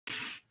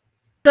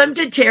Welcome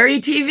to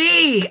Terry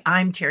TV.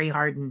 I'm Terry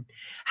Harden.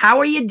 How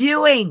are you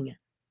doing?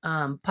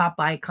 Pop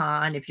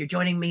icon. If you're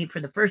joining me for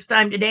the first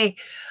time today,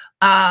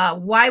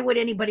 why would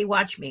anybody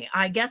watch me?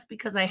 I guess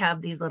because I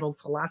have these little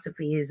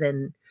philosophies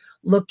and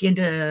look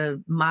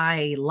into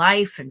my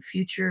life and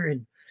future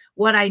and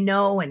what I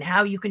know and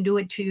how you can do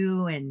it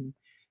too, and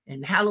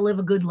how to live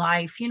a good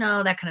life,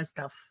 that kind of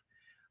stuff.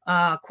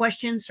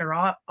 Questions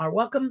are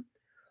welcome.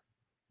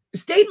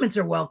 Statements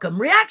are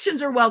welcome.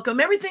 Reactions are welcome.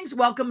 Everything's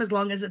welcome as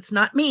long as it's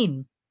not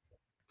mean.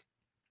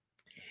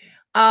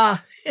 I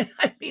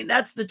mean,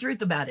 that's the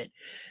truth about it.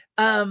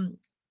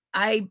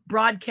 I've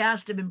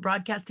been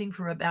broadcasting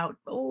for about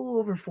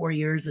over 4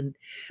 years, and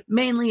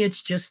mainly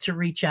it's just to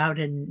reach out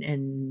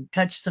and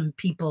touch some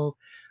people.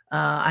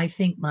 I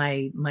think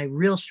my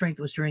real strength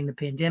was during the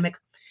pandemic,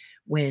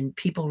 when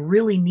people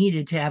really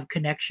needed to have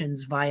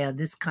connections via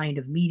this kind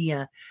of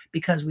media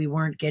because we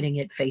weren't getting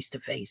it face to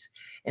face.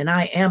 And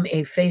I am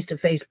a face to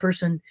face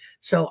person,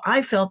 so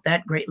I felt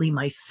that greatly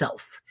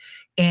myself.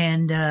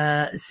 And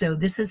so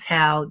this is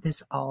how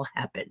this all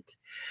happened.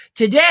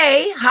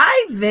 Today,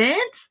 hi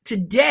Vince.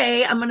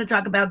 Today I'm going to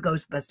talk about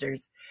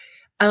Ghostbusters.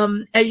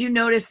 As you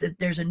notice that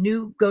there's a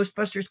new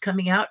Ghostbusters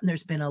coming out, and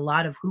there's been a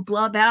lot of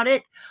hoopla about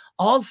it.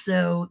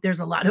 Also, there's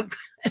a lot of,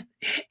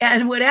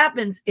 and what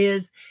happens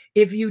is,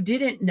 if you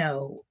didn't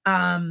know,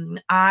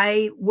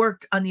 I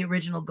worked on the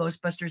original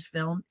Ghostbusters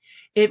film.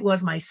 It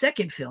was my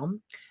second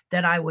film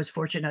that I was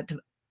fortunate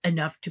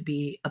enough to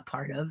be a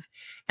part of.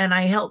 And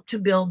I helped to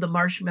build the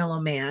Marshmallow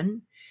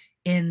Man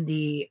in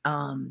the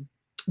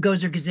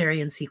Gozer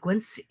Gazarian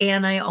sequence.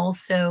 And I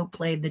also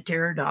played the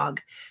terror dog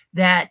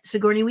that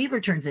Sigourney Weaver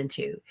turns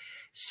into.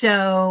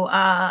 So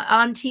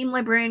on Team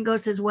Librarian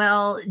Ghost as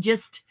well,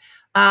 just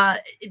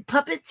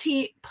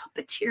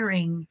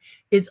puppeteering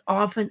is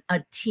often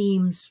a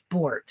team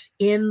sport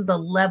in the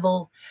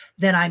level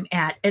that I'm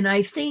at. And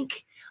I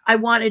think I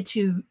wanted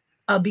to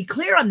be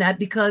clear on that,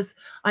 because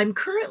I'm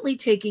currently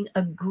taking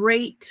a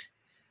great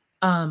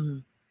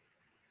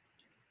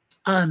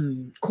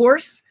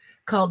course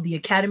called the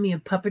Academy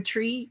of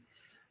Puppetry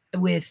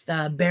with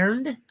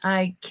Bernd.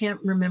 I can't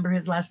remember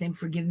his last name.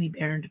 Forgive me,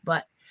 Bernd.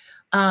 But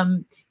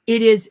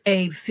it is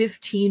a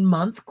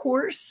 15-month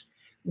course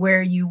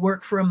where you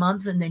work for a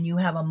month and then you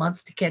have a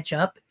month to catch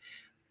up.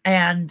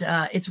 And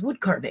it's wood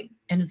carving,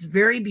 and it's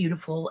very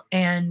beautiful.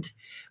 And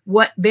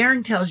what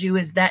Bernd tells you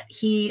is that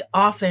he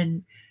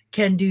often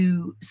can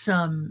do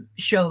some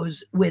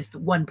shows with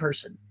one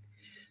person.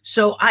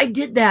 So I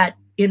did that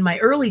in my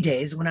early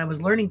days when I was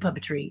learning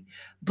puppetry.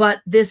 But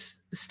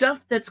this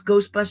stuff that's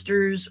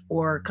Ghostbusters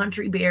or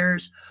Country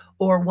Bears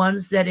or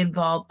ones that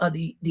involve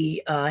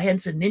the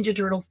Henson Ninja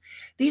Turtles,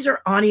 these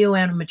are audio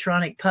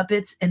animatronic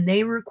puppets, and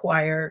they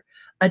require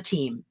a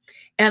team.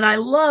 And I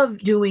love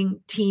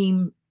doing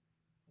team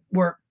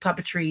work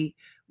puppetry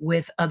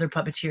with other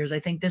puppeteers. I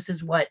think this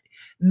is what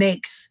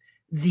makes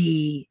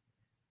the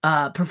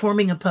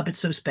performing of puppets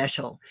so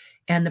special,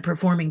 and the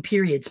performing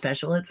period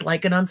special. It's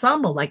like an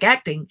ensemble, like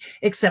acting,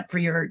 except for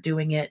you're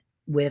doing it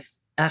with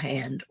a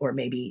hand, or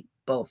maybe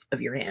both of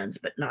your hands,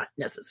 but not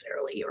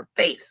necessarily your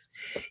face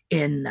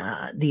in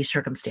these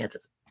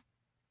circumstances.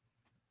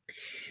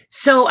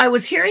 So I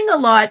was hearing a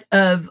lot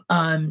of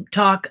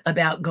talk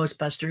about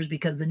Ghostbusters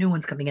because the new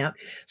one's coming out.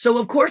 So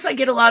of course I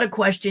get a lot of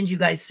questions. You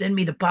guys send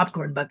me the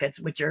popcorn buckets,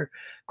 which are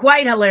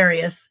quite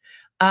hilarious.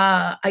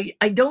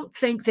 I don't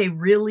think they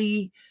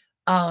really,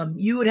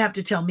 you would have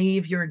to tell me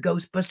if you're a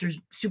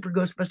super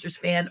Ghostbusters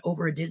fan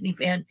over a Disney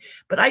fan.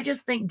 But I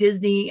just think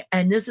Disney,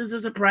 and this is a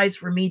surprise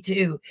for me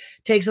too,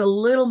 takes a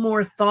little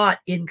more thought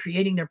in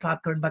creating their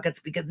popcorn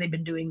buckets because they've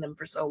been doing them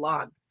for so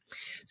long.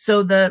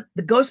 So the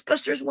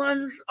Ghostbusters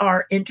ones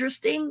are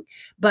interesting,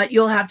 but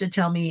you'll have to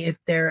tell me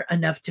if they're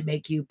enough to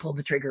make you pull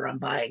the trigger on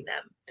buying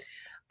them.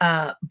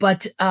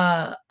 But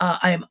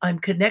I'm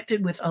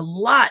connected with a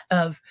lot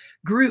of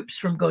groups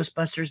from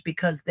Ghostbusters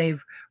because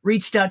they've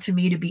reached out to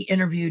me to be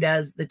interviewed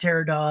as the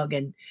terror dog.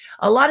 And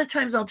a lot of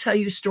times I'll tell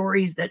you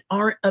stories that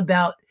aren't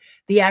about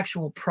the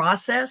actual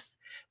process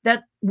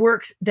that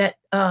works, that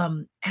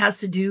has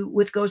to do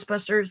with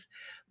Ghostbusters.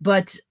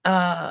 But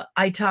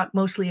I talk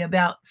mostly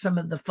about some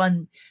of the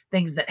fun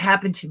things that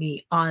happened to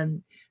me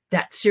on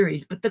that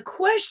series. But the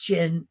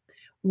question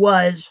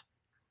was,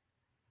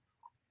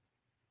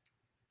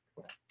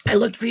 I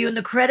looked for you in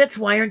the credits.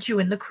 Why aren't you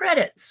in the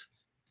credits?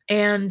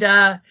 And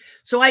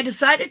so I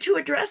decided to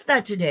address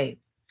that today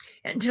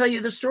and tell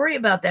you the story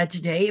about that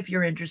today, if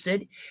you're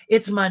interested.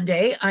 It's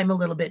Monday. I'm a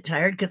little bit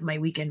tired because my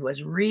weekend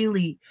was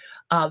really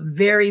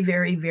very,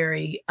 very,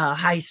 very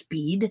high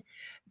speed,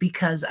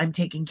 because I'm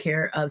taking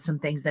care of some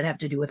things that have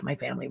to do with my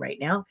family right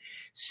now.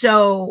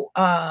 So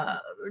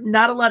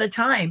not a lot of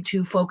time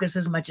to focus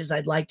as much as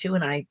I'd like to.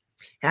 And I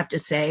have to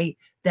say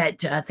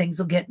that things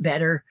will get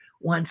better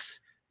once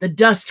the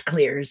dust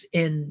clears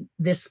in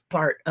this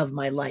part of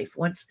my life,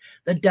 once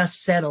the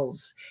dust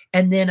settles.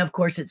 And then, of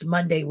course, it's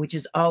Monday, which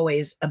is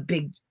always a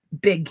big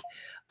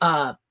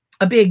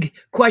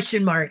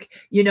question mark.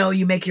 You know,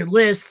 you make your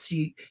lists,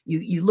 you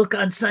look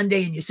on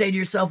Sunday and you say to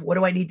yourself, what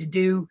do I need to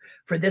do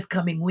for this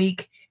coming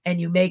week?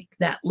 and you make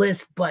that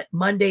list. But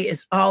Monday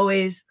is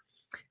always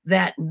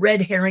that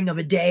red herring of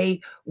a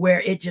day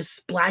where it just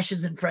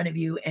splashes in front of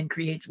you and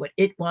creates what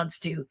it wants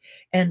to.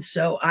 And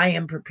so I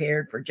am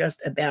prepared for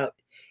just about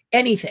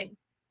anything,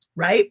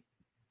 right?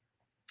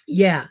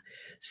 Yeah.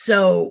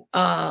 So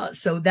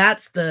so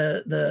that's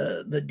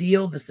the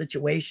deal, the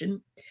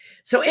situation.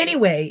 So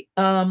anyway,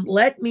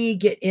 let me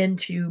get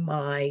into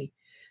my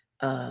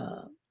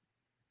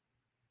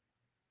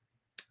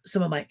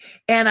some of my,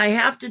 and I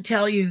have to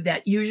tell you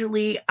that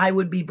usually I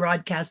would be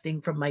broadcasting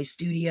from my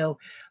studio,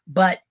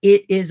 but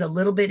it is a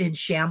little bit in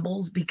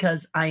shambles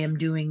because I am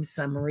doing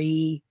some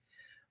reconfiguring,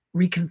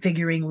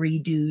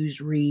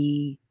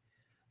 redos,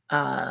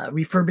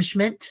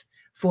 refurbishment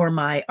for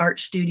my art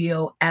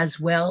studio, as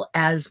well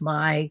as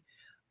my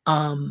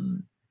my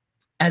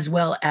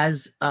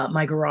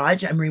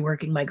garage. I'm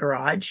reworking my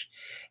garage.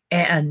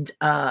 And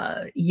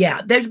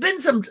yeah, there's been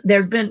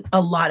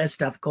a lot of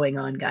stuff going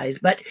on, guys,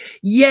 but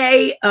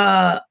yay,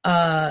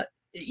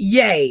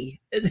 yay.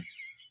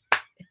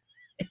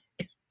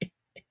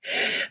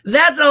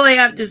 That's all I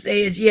have to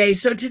say is yay.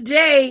 So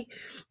today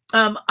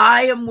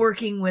I am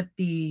working with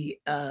the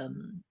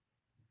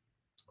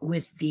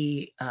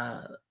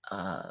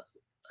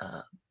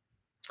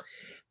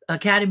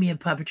Academy of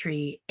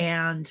Puppetry,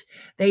 and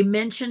they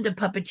mentioned a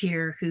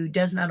puppeteer who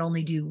does not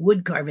only do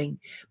wood carving,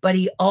 but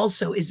he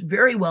also is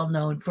very well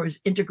known for his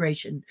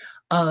integration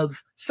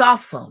of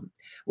soft foam.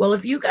 Well,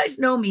 if you guys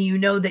know me, you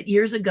know that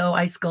years ago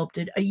I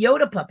sculpted a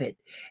Yoda puppet,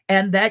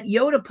 and that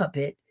Yoda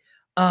puppet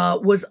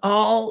was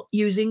all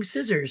using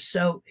scissors.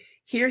 So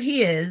here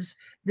he is.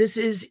 This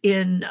is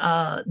in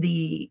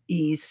the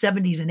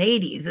 70s and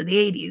 80s, or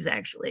the 80s,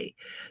 actually.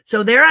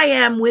 So there I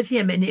am with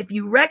him. And if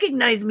you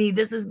recognize me,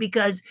 this is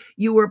because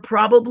you were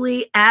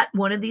probably at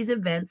one of these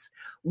events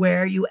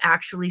where you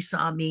actually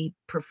saw me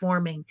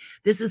performing.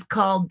 This is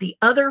called The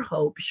Other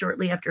Hope,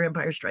 shortly after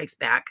Empire Strikes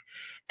Back.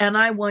 And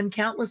I won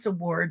countless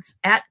awards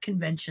at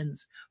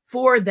conventions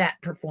for that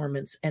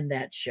performance and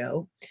that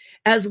show,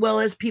 as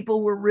well as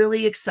people were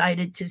really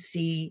excited to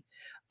see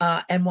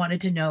and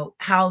wanted to know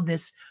how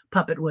this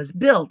puppet was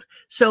built.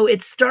 So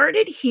it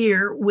started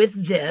here with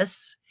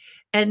this.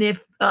 And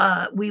if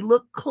we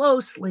look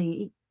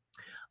closely,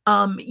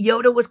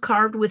 Yoda was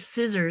carved with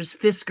scissors,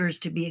 Fiskars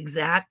to be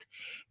exact.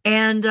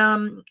 And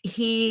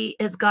he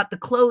has got the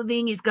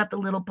clothing, he's got the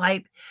little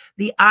pipe,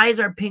 the eyes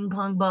are ping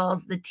pong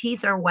balls, the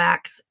teeth are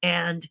wax,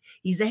 and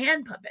he's a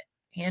hand puppet,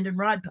 hand and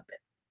rod puppet.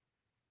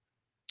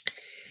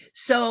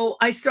 So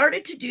I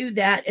started to do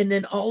that, and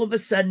then all of a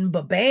sudden,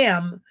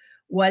 ba-bam,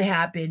 what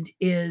happened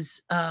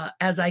is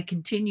as I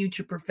continue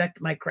to perfect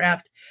my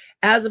craft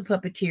as a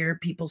puppeteer,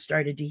 people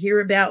started to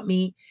hear about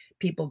me,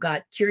 people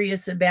got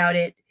curious about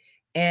it,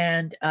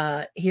 and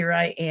here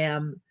I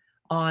am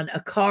on a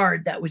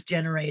card that was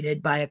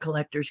generated by a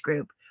collector's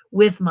group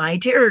with my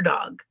terror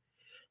dog.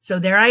 So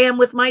there I am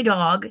with my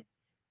dog,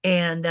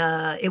 and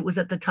it was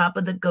at the top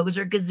of the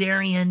Gozer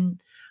Gazarian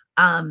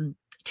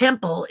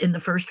temple in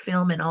the first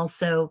film, and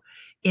also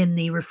in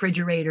the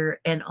refrigerator,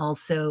 and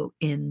also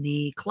in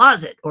the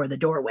closet or the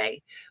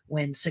doorway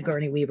when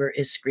Sigourney Weaver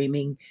is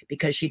screaming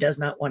because she does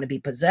not want to be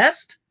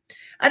possessed.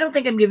 I don't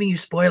think I'm giving you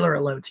spoiler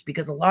alerts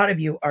because a lot of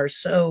you are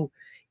so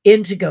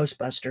into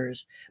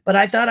Ghostbusters, but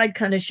I thought I'd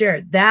kind of share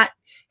it. That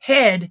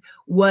head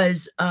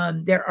was,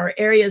 there are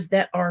areas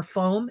that are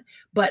foam,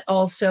 but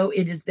also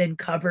it is then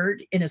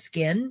covered in a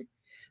skin.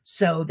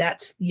 So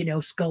that's, you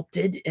know,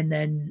 sculpted, and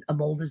then a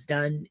mold is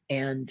done,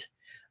 and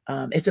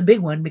it's a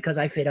big one because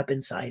I fit up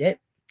inside it.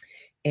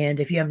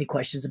 And if you have any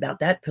questions about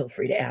that, feel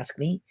free to ask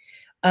me.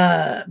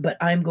 But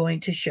I'm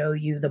going to show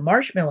you the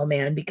Marshmallow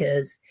Man,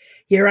 because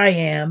here I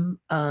am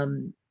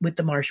with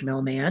the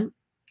Marshmallow Man.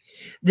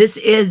 This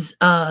is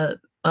the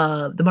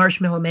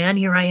Marshmallow Man.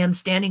 Here I am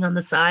standing on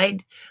the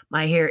side.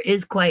 My hair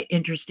is quite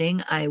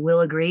interesting, I will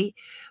agree.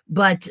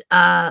 But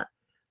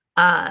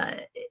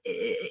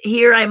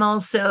here I'm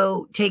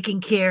also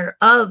taking care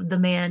of the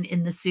man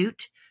in the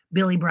suit,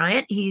 Billy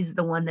Bryant. He's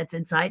the one that's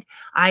inside.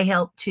 I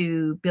helped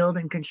to build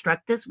and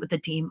construct this with a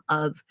team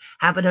of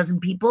half a dozen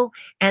people.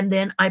 And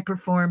then I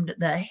performed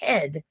the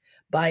head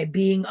by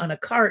being on a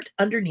cart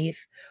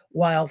underneath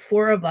while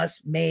 4 of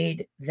us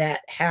made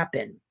that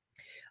happen.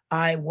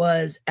 I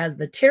was, as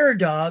the terror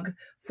dog,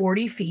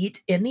 40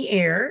 feet in the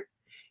air.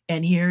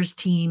 And here's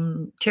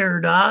Team Terror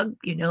Dog,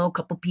 you know, a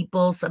couple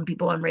people, some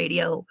people on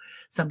radio,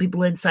 some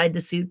people inside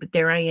the suit, but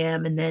there I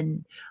am. And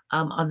then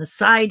on the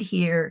side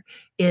here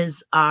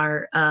is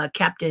our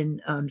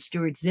Captain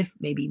Stuart Ziff.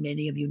 Maybe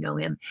many of you know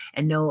him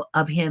and know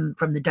of him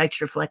from the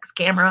Deichterflex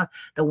camera,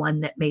 the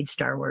one that made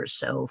Star Wars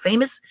so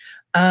famous.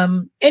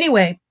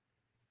 Anyway,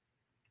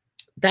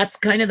 that's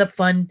kind of the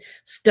fun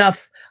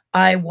stuff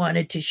I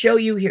wanted to show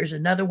you. Here's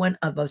another one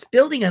of us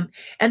building them.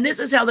 And this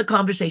is how the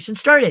conversation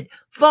started.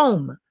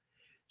 Foam.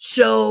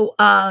 So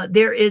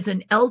there is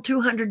an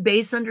L200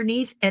 base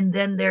underneath, and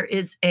then there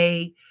is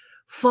a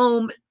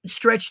foam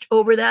stretched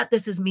over that.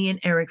 This is me and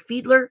Eric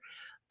Fiedler.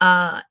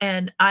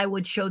 And I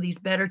would show these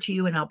better to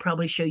you, and I'll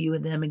probably show you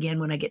them again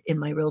when I get in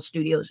my real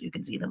studio so you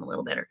can see them a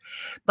little better.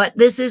 But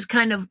this is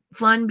kind of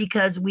fun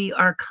because we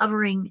are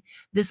covering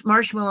this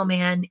Marshmallow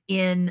Man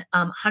in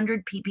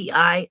 100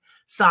 ppi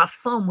soft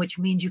foam, which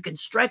means you can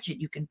stretch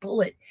it, you can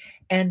pull it,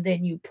 and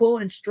then you pull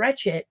and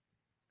stretch it.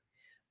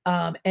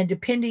 And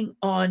depending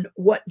on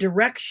what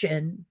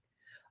direction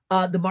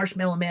the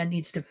Marshmallow Man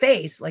needs to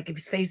face, like if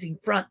he's facing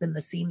front, then the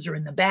seams are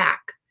in the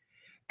back.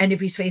 And if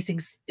he's facing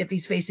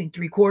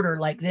 3/4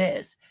 like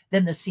this,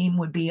 then the seam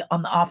would be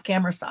on the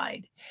off-camera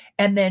side.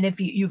 And then if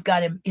you've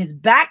got his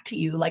back to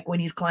you, like when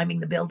he's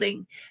climbing the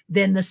building,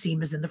 then the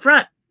seam is in the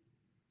front.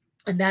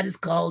 And that is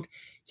called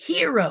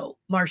Hero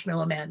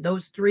Marshmallow Man.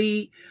 Those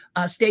 3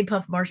 Stay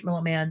Puft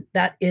Marshmallow Man,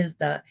 that is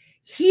the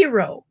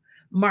Hero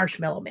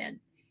Marshmallow Man.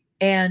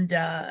 And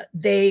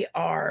they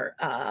are...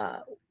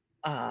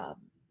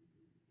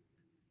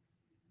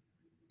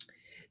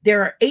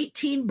 there are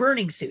 18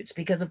 burning suits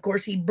because, of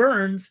course, he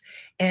burns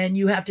and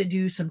you have to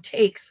do some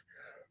takes.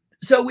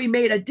 So we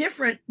made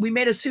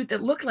a suit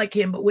that looked like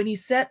him, but when he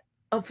set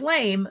a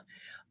flame,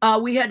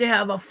 we had to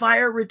have a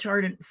fire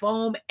retardant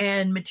foam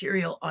and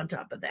material on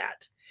top of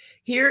that.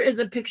 Here is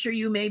a picture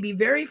you may be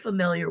very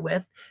familiar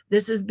with.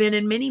 This has been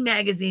in many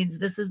magazines.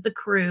 This is the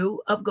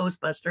crew of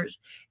Ghostbusters.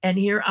 And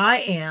here I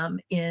am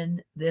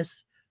in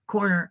this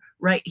corner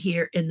right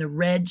here in the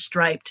red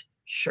striped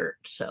shirt.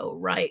 So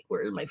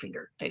where's my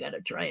finger? I gotta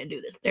try and do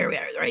this. There we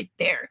are, right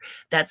there.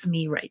 That's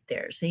me right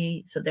there.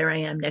 See? So there I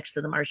am next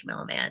to the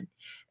Marshmallow Man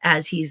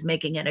as he's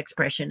making an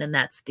expression, and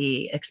that's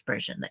the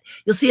expression that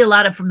you'll see a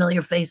lot of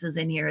familiar faces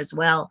in here as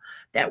well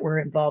that were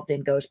involved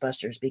in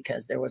Ghostbusters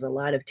because there was a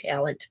lot of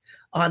talent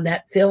on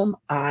that film.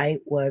 I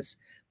was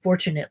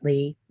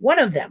fortunately one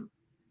of them.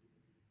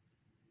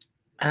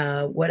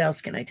 What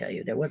else can I tell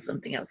you? There was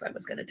something else I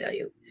was going to tell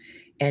you.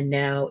 And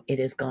now it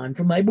is gone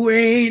from my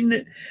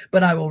brain,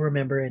 but I will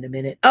remember in a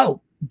minute.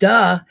 Oh,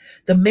 duh.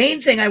 The main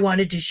thing I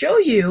wanted to show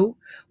you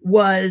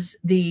was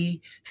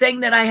the thing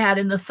that I had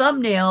in the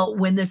thumbnail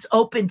when this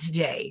opened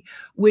today,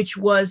 which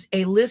was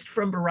a list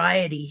from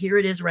Variety. Here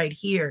it is right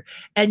here.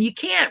 And you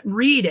can't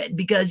read it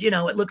because,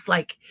 it looks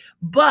like,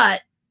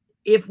 but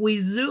if we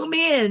zoom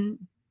in,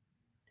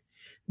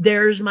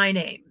 there's my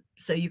name.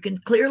 So you can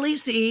clearly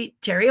see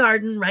Terri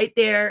Hardin right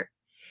there.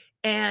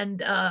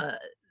 And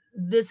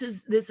this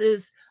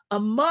is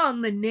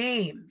among the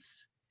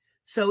names.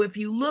 So if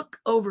you look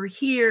over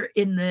here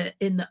in the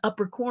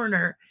upper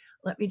corner,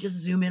 let me just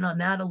zoom in on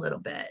that a little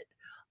bit.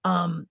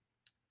 Ivan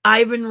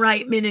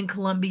Reitman and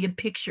Columbia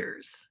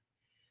Pictures.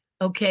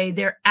 Okay,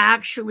 they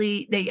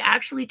actually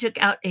took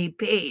out a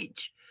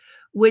page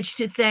which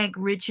to thank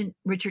Richard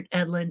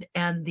Edlund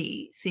and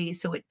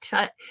so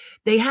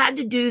they had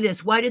to do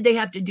this. Why did they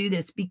have to do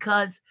this?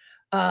 Because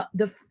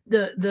the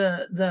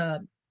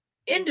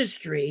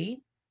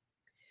industry,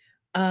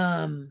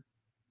 and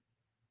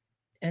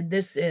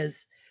this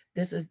is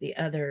the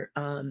other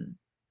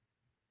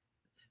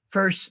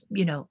first,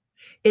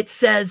 it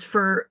says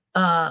for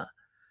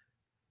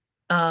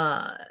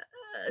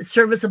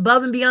service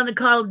above and beyond the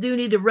call of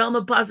duty, the realm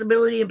of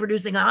possibility in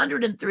producing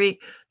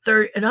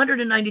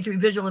 193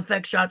 visual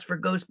effects shots for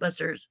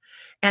Ghostbusters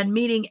and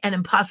meeting an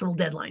impossible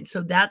deadline.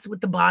 So that's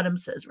what the bottom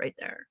says right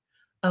there.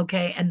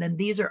 Okay. And then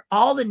these are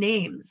all the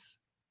names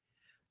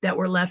that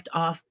were left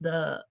off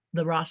the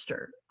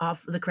roster,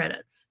 off the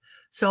credits.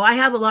 So I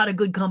have a lot of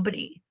good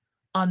company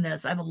on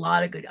this. I have a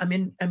lot of I'm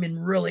in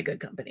really good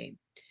company.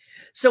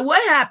 So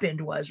what happened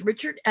was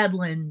Richard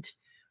Edlund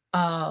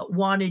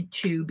wanted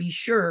to be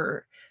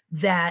sure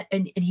that,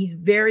 and he's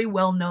very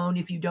well known.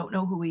 If you don't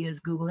know who he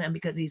is, Google him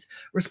because he's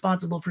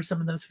responsible for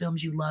some of those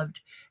films you loved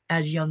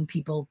as young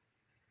people,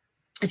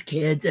 as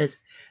kids,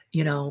 as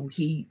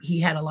he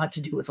had a lot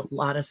to do with a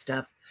lot of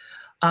stuff.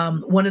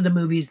 One of the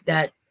movies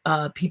that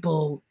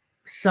people,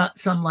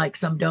 some like,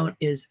 some don't,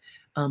 is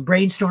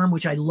Brainstorm,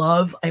 which I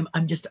love.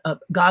 I'm just a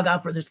gaga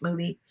for this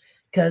movie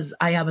because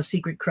I have a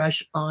secret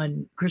crush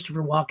on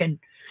Christopher Walken,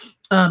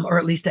 or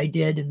at least I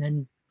did. And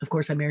then, of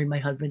course, I married my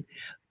husband.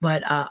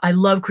 But I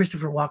love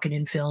Christopher Walken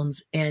in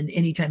films, and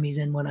anytime he's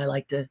in one, I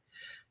like to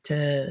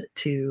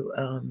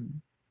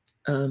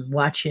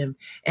watch him.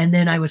 And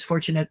then I was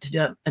fortunate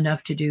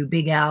enough to do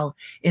Big Al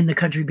in The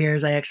Country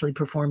Bears. I actually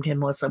performed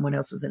him while someone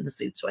else was in the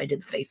suit, so I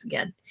did the face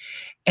again.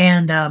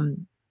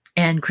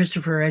 And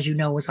Christopher, as you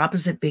know, was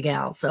opposite Big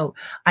Al. So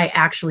I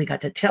actually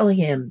got to tell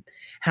him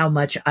how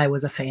much I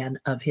was a fan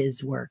of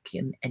his work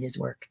and his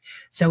work.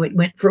 So it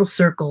went full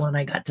circle, and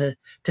I got to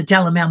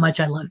tell him how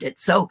much I loved it.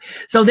 So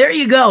there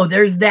you go.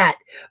 There's that.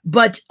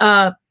 But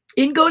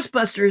in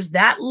Ghostbusters,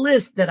 that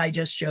list that I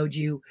just showed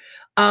you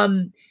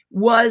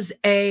was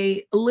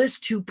a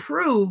list to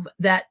prove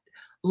that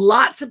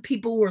lots of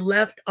people were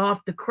left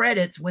off the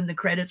credits when the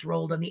credits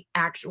rolled on the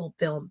actual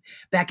film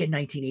back in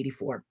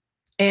 1984.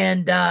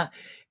 And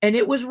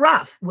it was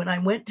rough. When I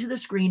went to the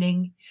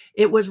screening,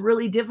 it was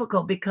really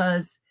difficult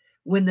because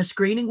when the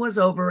screening was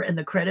over and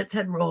the credits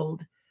had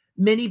rolled,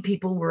 many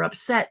people were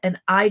upset, and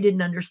I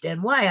didn't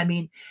understand why. I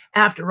mean,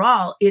 after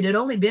all, it had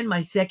only been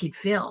my second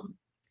film.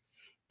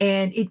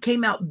 and it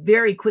came out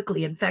very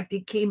quickly. In fact,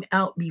 it came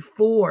out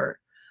before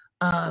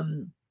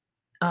Dune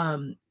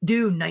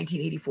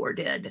 1984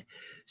 did.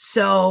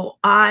 So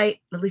at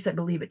least I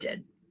believe it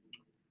did.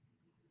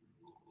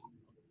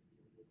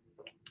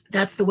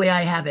 That's the way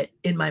I have it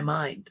in my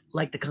mind,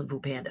 like the Kung Fu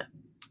Panda.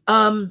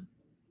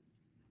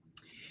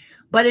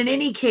 But in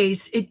any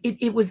case,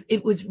 it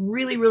was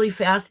really, really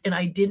fast, and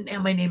I didn't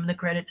have my name in the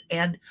credits.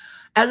 And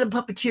as a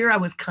puppeteer, I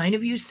was kind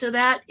of used to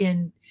that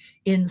in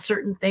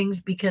certain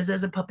things, because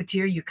as a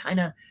puppeteer, you're kind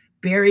of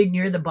buried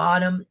near the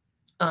bottom.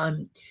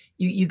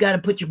 You got to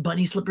put your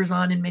bunny slippers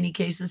on in many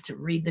cases to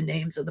read the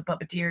names of the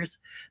puppeteers.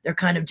 They're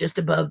kind of just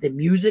above the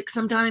music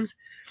sometimes,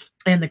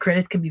 and the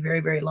credits can be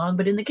very, very long.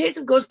 But in the case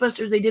of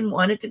Ghostbusters, they didn't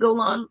want it to go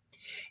long.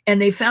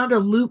 And they found a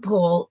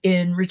loophole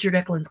in Richard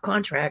Eklund's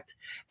contract.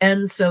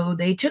 And so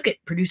they took it.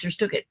 Producers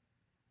took it.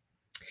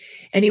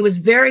 And he was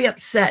very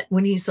upset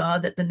when he saw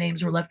that the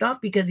names were left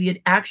off, because he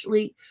had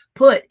actually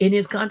put in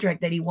his contract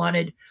that he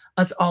wanted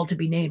us all to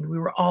be named. We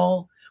were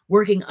all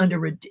working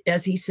under,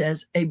 as he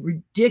says, a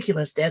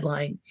ridiculous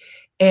deadline.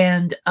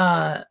 And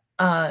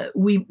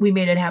we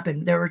made it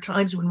happen. There were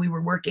times when we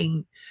were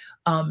working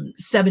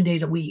 7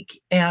 days a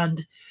week.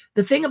 And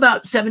the thing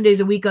about 7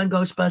 days a week on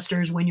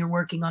Ghostbusters, when you're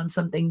working on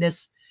something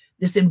this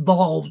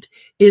involved,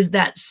 is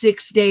that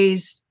 6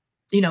 days,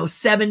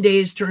 7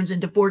 days turns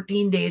into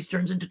 14 days,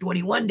 turns into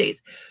 21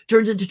 days,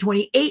 turns into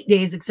 28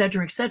 days, et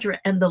cetera, et cetera.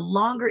 And the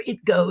longer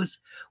it goes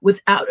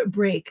without a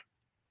break,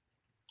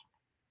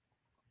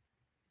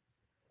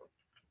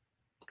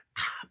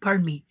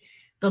 pardon me,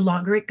 the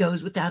longer it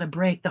goes without a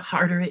break, the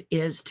harder it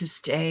is to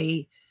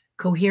stay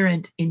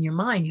coherent in your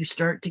mind. You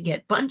start to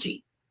get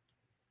punchy.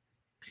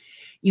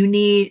 You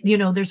need,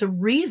 there's a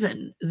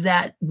reason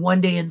that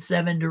 1 day in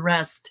 7 to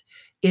rest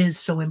is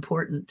so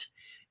important,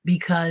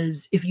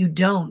 because if you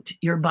don't,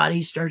 your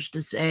body starts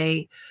to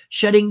say,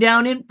 shutting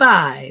down in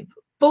 5,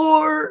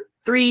 4,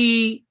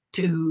 3,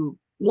 2,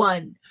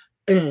 1.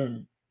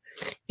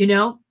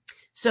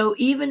 So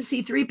even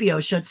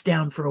C-3PO shuts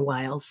down for a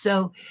while.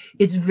 So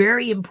it's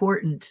very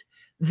important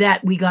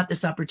that we got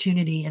this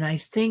opportunity. And I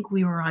think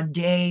we were on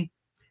day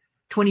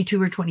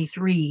 22 or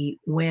 23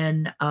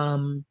 when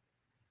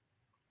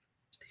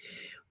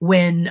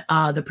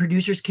the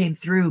producers came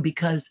through,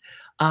 because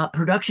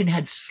production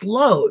had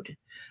slowed.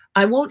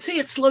 I won't say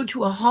it slowed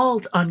to a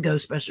halt on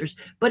Ghostbusters,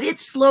 but it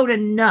slowed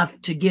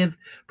enough to give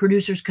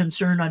producers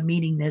concern on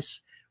meeting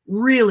this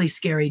really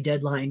scary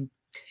deadline.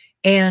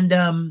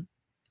 And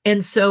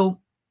so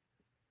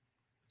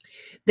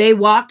they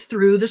walked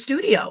through the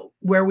studio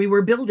where we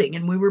were building,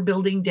 and we were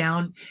building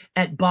down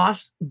at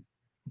Boss,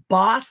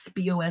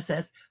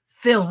 B-O-S-S,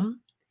 Film,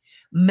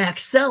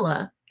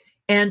 Maxella,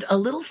 and a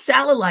little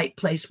satellite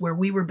place where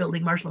we were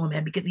building Marshmallow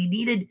Man, because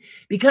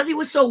he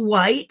was so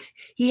white,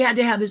 he had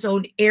to have his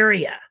own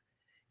area.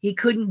 He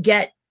couldn't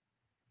get,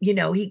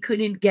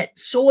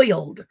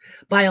 soiled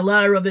by a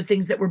lot of other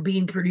things that were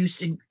being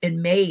produced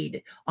and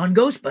made on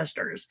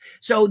Ghostbusters.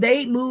 So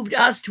they moved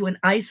us to an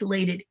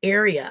isolated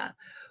area,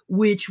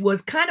 which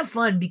was kind of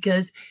fun,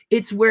 because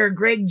it's where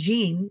Greg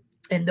Jean,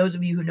 and those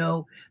of you who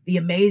know the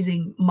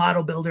amazing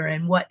model builder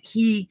and what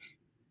he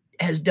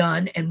has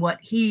done and what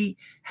he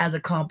has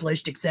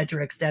accomplished, et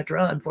cetera, et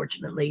cetera.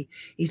 Unfortunately,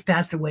 he's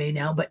passed away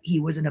now, but he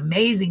was an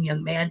amazing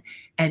young man,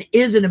 and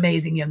is an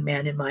amazing young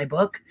man in my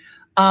book.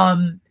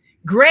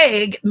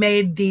 Greg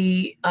made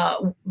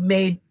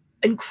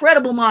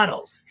incredible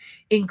models,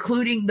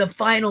 including the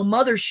final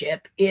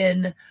mothership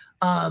in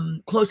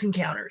Close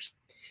Encounters.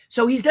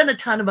 So he's done a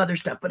ton of other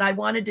stuff, but I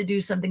wanted to do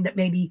something that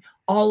maybe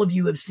all of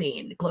you have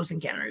seen, Close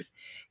Encounters.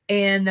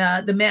 And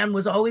the man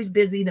was always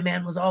busy. The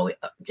man was always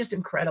just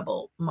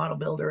incredible model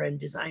builder and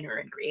designer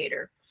and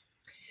creator.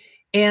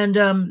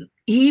 And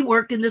he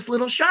worked in this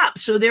little shop.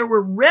 So there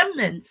were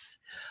remnants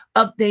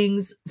of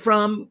things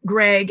from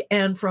Greg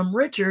and from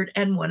Richard,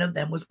 and one of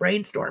them was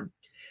Brainstorm.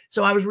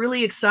 So I was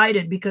really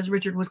excited, because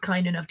Richard was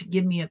kind enough to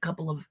give me a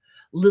couple of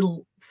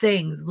little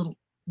things, little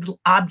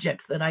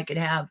objects that I could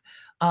have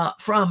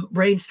from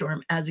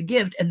Brainstorm as a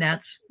gift. And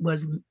that's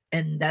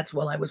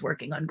while I was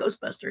working on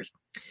Ghostbusters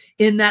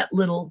in that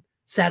little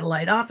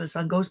satellite office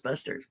on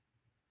Ghostbusters.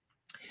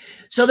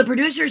 So the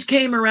producers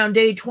came around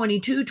day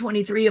 22,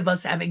 23 of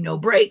us having no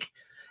break.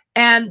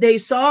 And they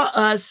saw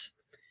us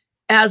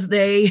as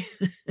they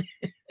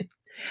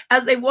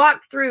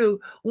walked through.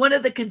 One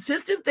of the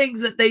consistent things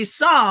that they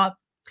saw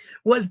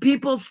was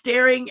people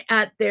staring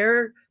at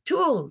their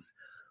tools.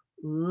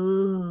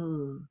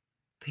 Ooh,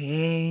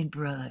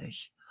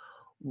 paintbrush.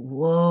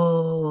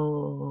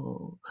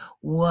 Whoa,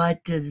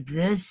 what does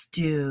this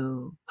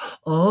do?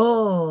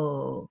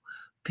 Oh,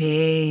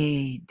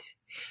 paint.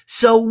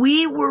 So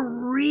we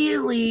were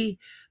really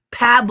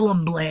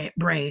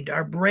pablum-brained.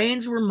 Our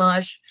brains were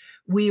mush.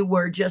 We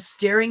were just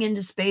staring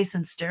into space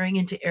and staring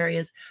into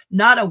areas,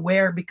 not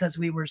aware, because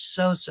we were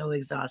so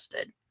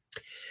exhausted.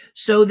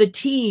 So the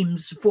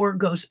teams for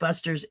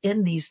Ghostbusters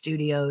in these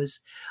studios,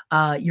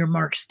 your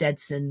Mark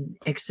Stetson,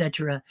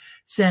 etc.,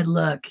 said,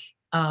 look,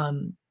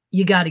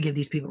 you got to give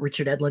these people,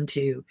 Richard Edlund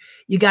too,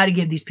 you got to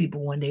give these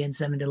people 1 day and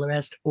 7 to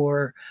rest,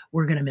 or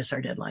we're going to miss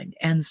our deadline.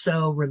 And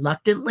so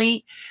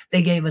reluctantly,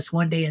 they gave us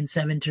 1 day and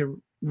 7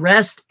 to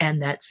rest.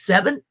 And that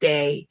 7th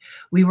day,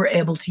 we were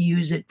able to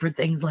use it for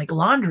things like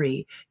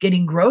laundry,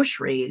 getting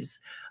groceries,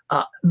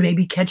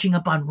 maybe catching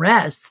up on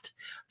rest,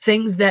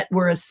 things that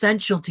were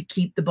essential to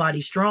keep the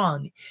body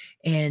strong.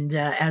 And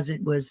as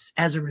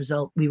a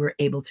result, we were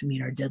able to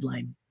meet our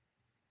deadline.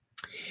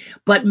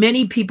 But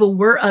many people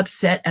were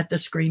upset at the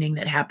screening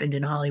that happened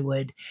in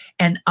Hollywood.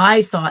 And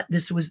I thought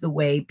this was the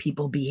way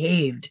people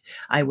behaved.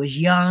 I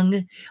was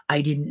young.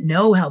 I didn't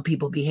know how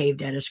people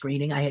behaved at a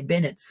screening. I had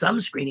been at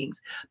some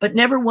screenings, but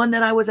never one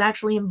that I was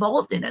actually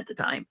involved in at the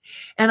time.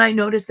 And I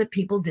noticed that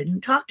people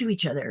didn't talk to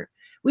each other.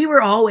 We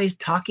were always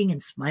talking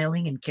and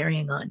smiling and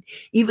carrying on.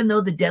 Even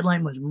though the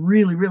deadline was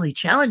really, really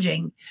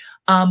challenging,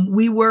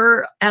 we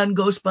were on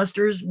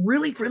Ghostbusters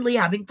really friendly,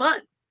 having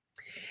fun.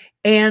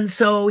 And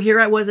so here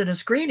I was at a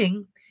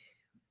screening,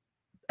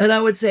 and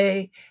I would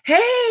say,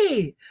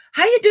 "Hey,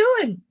 how you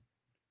doing?"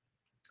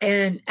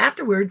 And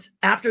afterwards,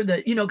 after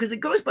the, because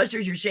at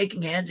Ghostbusters, you're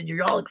shaking hands and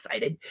you're all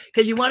excited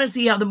because you want to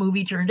see how the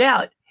movie turned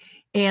out.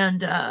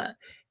 And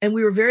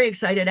we were very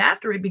excited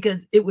after it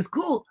because it was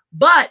cool,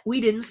 but we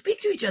didn't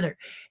speak to each other.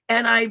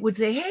 And I would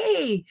say,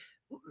 "Hey,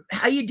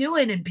 how you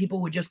doing?" And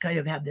people would just kind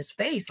of have this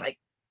face like,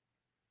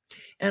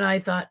 and I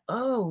thought,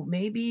 oh,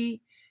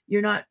 maybe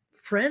you're not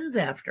friends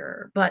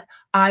after. But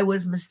I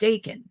was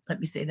mistaken. Let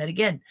me say that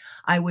again.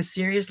 I was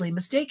seriously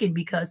mistaken,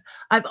 because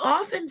I've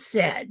often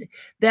said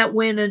that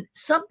when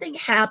something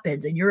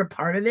happens and you're a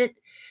part of it,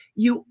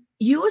 you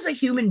as a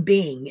human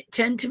being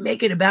tend to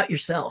make it about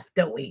yourself,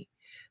 don't we?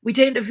 We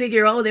tend to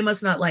figure, oh, they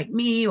must not like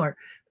me, or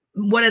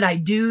what did I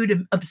do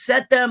to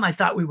upset them? I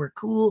thought we were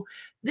cool,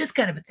 this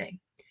kind of a thing.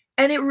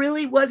 And it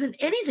really wasn't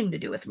anything to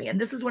do with me.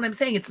 And this is what I'm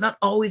saying. It's not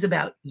always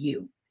about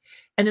you.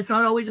 And it's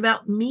not always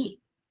about me.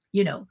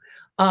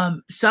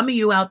 Some of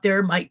you out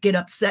there might get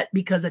upset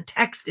because a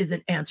text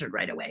isn't answered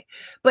right away.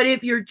 But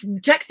if you're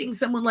texting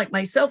someone like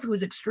myself, who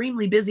is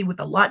extremely busy with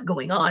a lot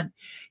going on,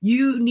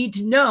 you need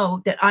to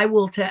know that I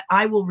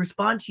will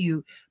respond to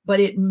you, but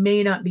it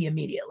may not be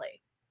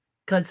immediately,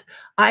 because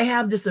I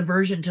have this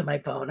aversion to my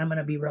phone. I'm going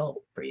to be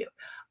real for you.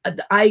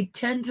 I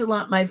tend to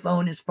want my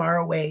phone as far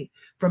away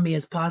from me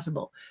as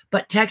possible,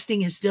 but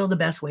texting is still the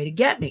best way to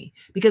get me,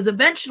 because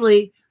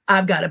eventually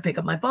I've got to pick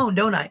up my phone,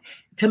 don't I,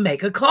 to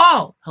make a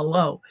call.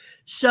 Hello.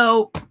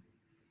 So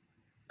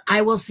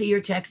I will see your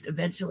text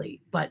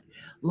eventually, but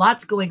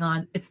lots going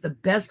on. It's the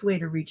best way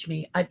to reach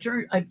me. I've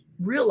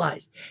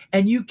realized,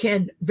 and you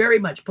can very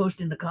much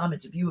post in the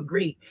comments if you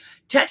agree,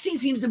 texting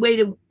seems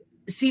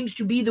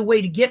to be the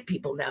way to get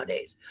people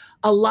nowadays.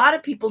 A lot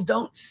of people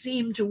don't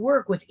seem to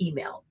work with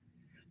email.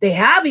 They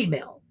have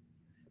email,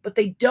 but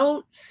they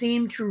don't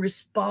seem to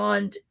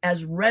respond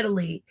as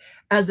readily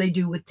as they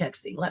do with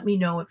texting. Let me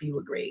know if you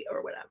agree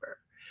or whatever.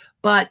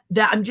 But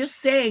I'm just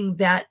saying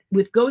that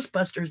with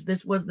Ghostbusters,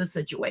 this was the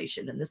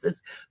situation. And this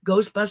is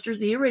Ghostbusters,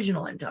 the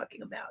original I'm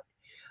talking about.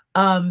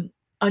 On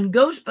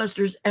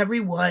Ghostbusters,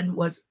 everyone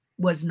was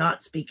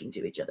not speaking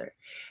to each other.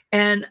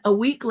 And a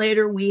week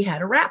later, we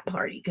had a wrap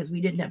party, because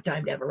we didn't have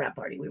time to have a wrap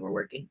party. We were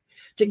working.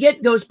 To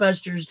get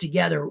Ghostbusters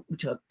together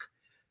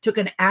took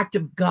an act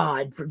of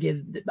God.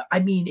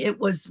 It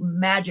was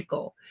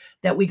magical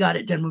that we got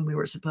it done when we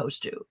were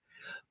supposed to.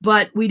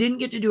 But we didn't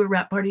get to do a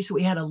wrap party, so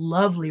we had a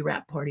lovely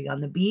wrap party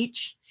on the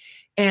beach.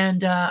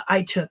 And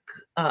I took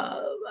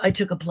a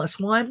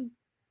 +1,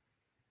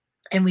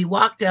 and we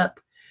walked up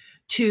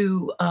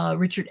to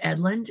Richard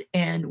Edlund,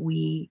 and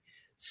we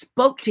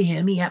spoke to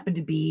him. He happened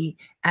to be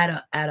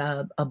at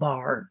a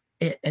bar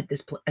at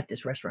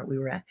this restaurant we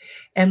were at,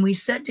 and we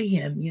said to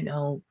him,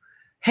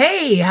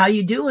 "Hey, how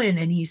you doing?"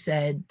 And he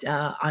said,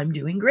 "I'm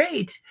doing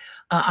great.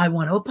 I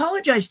want to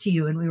apologize to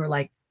you." And we were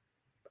like,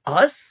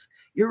 "Us?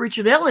 You're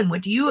Richard Edlund.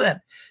 What do you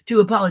have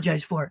to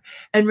apologize for?"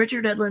 And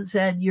Richard Edlund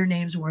said, your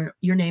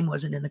name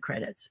wasn't in the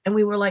credits." And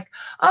we were like,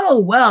 "Oh,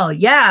 well,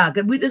 yeah.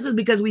 This is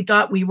because we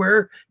thought we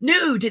were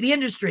new to the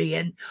industry.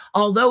 And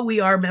although we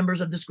are members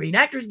of the Screen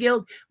Actors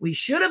Guild, we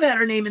should have had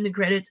our name in the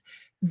credits.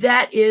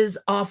 That is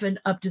often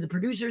up to the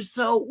producers.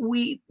 So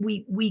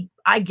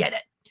I get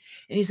it."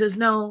 And he says,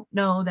 no,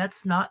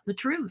 that's not the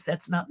truth.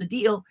 That's not the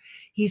deal.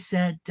 He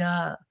said,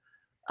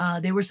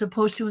 they were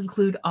supposed to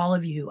include all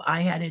of you.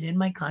 I had it in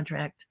my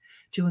contract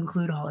to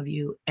include all of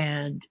you,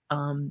 and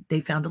they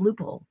found a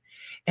loophole.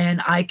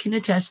 And I can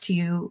attest to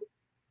you,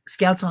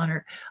 Scout's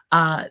honor,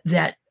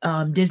 that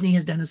Disney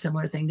has done a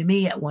similar thing to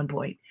me at one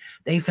point.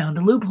 They found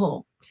a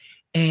loophole,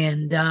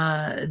 and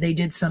they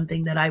did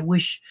something that I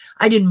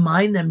didn't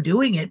mind them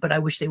doing it, but I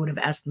wish they would have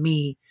asked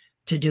me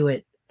to do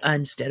it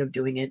instead of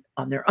doing it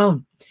on their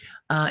own.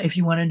 If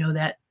you want to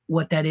know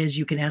what that is,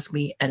 you can ask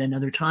me at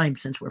another time,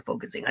 since we're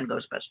focusing on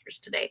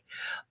Ghostbusters today.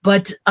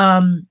 But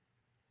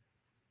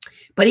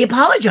he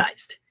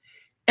apologized.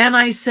 And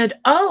I said,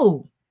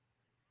 "Oh,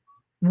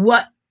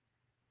 what?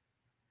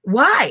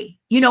 Why?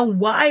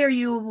 Why are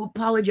you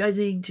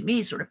apologizing to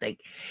me?" sort of thing.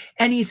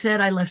 And he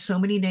said, "I left so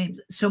many names.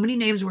 So many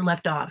names were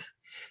left off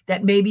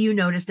that maybe you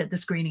noticed at the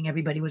screening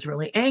everybody was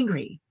really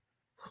angry.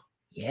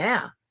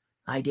 Yeah,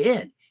 I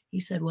did. He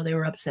said, well, they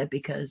were upset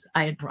because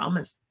I had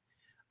promised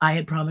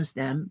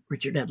them,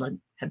 Richard Edlund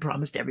had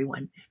promised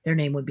everyone their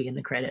name would be in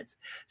the credits.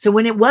 So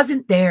when it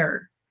wasn't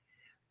there,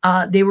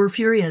 they were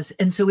furious.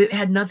 And so it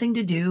had nothing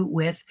to do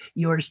with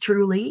yours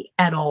truly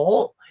at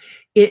all.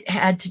 It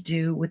had to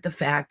do with the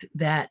fact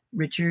that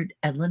Richard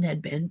Edlund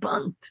had been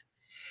bunked.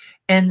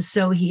 And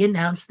so he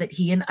announced that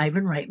he and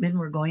Ivan Reitman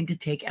were going to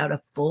take out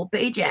a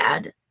full-page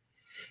ad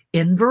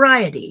in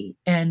Variety.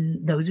 And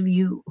those of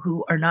you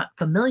who are not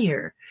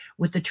familiar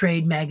with the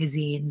trade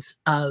magazines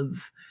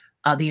of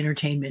the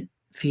entertainment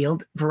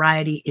field,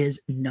 Variety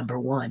is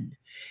 #1.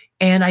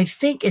 And I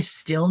think is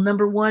still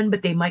 #1,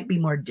 but they might be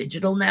more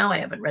digital now. I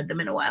haven't read them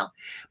in a while.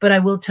 But I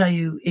will tell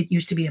you, it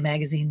used to be a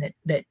magazine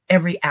that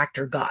every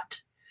actor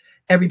got.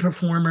 Every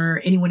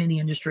performer, anyone in the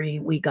industry,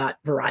 we got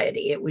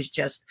Variety. It was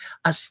just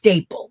a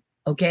staple,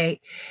 okay?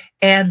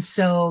 And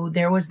so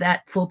there was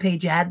that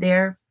full-page ad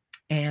there,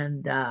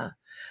 and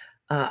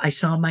I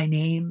saw my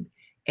name,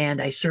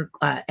 and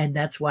and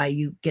that's why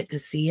you get to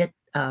see it.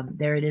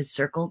 There it is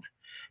circled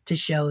to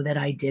show that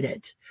I did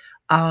it.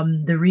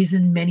 The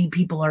reason many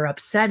people are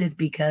upset is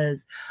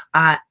because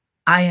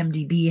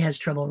IMDb has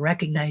trouble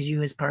recognizing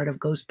you as part of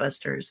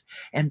Ghostbusters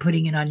and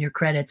putting it on your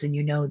credits. And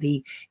you know,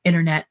 the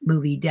Internet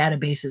Movie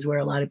Database is where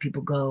a lot of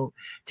people go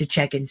to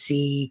check and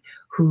see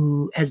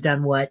who has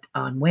done what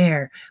on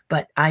where.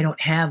 But I don't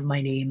have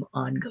my name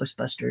on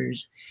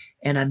Ghostbusters,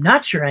 and I'm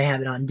not sure I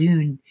have it on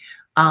Dune,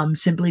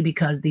 simply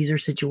because these are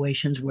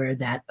situations where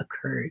that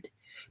occurred.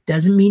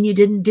 Doesn't mean you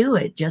didn't do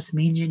it, just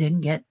means you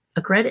didn't get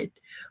a credit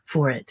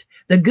for it.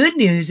 The good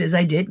news is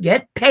I did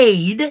get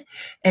paid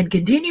and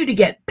continue to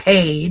get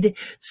paid.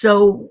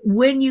 So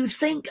when you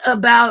think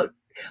about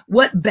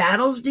what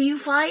battles do you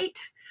fight,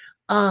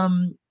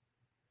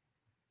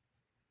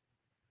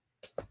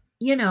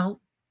 you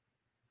know,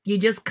 you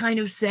just kind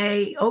of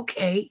say,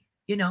 okay,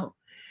 you know.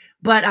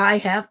 But I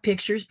have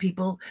pictures.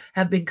 People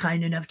have been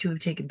kind enough to have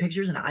taken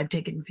pictures, and I've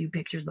taken a few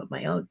pictures of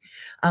my own.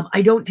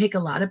 I don't take a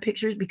lot of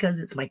pictures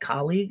because it's my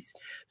colleagues.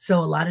 So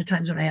a lot of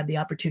times when I have the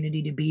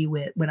opportunity to be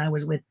with, when I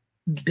was with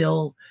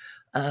Bill,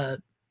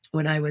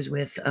 when I was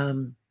with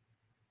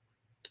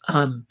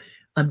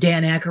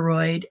Dan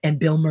Aykroyd and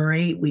Bill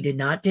Murray, we did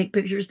not take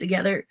pictures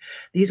together.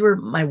 These were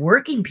my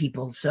working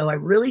people. So I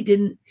really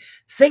didn't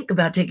think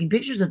about taking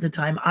pictures at the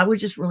time. I was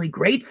just really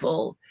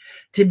grateful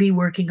to be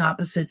working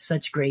opposite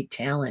such great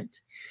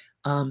talent.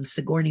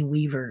 Sigourney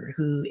Weaver,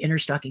 who in her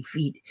stocking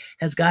feet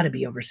has got to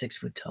be over 6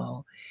 foot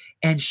tall.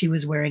 And she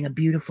was wearing a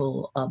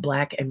beautiful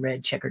black and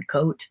red checkered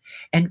coat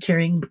and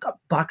carrying a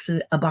box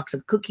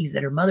of cookies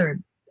that her mother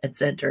had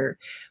sent her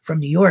from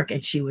New York,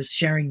 and she was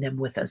sharing them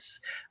with us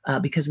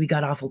because we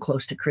got awful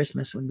close to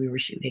Christmas when we were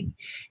shooting.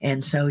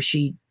 And so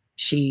she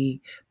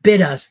bid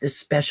us this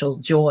special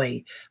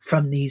joy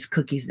from these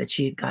cookies that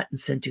she had gotten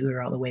sent to her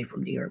all the way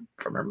from New York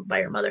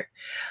by her mother.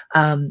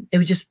 It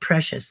was just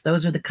precious.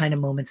 Those are the kind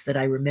of moments that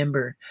I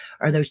remember,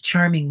 are those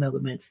charming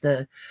moments.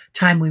 The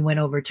time we went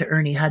over to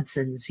Ernie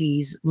Hudson's,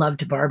 he's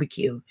loved to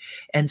barbecue.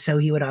 And so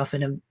he would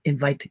often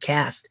invite the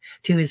cast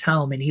to his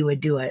home, and he would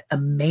do an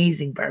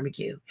amazing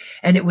barbecue.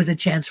 And it was a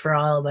chance for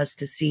all of us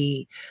to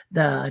see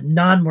the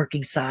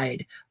non-working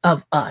side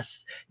of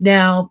us.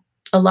 Now,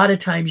 a lot of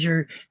times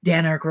your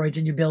Dan Aykroyds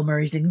and your Bill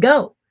Murrays didn't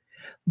go.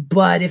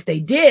 But if they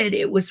did,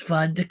 it was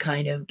fun to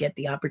kind of get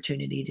the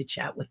opportunity to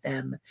chat with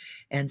them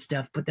and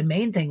stuff. But the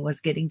main thing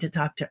was getting to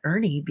talk to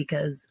Ernie,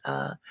 because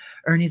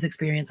Ernie's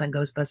experience on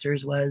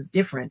Ghostbusters was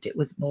different. It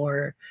was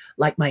more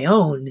like my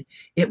own.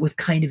 It was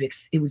kind of,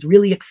 it was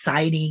really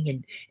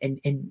exciting.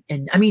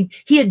 And I mean,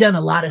 he had done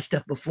a lot of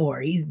stuff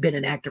before. He's been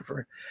an actor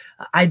for,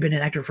 I'd been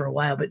an actor for a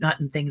while, but not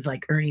in things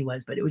like Ernie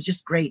was. But it was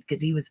just great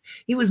because he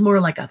was more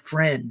like a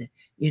friend,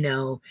 you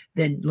know,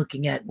 than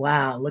looking at,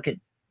 wow, look at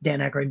Dan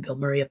Aykroyd and Bill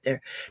Murray up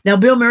there. Now,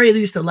 Bill Murray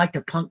used to like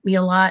to punk me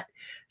a lot.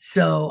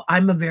 So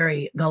I'm a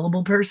very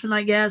gullible person,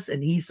 I guess.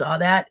 And he saw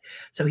that.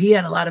 So he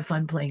had a lot of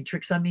fun playing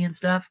tricks on me and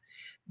stuff.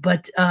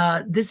 But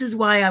this is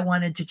why I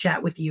wanted to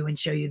chat with you and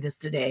show you this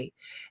today.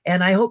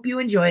 And I hope you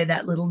enjoy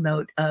that little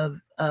note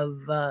of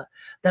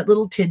that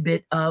little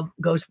tidbit of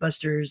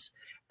Ghostbusters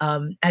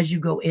as you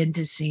go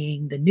into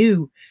seeing the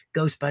new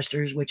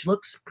Ghostbusters, which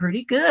looks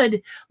pretty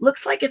good.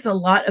 Looks like it's a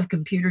lot of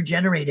computer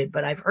generated,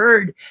 but I've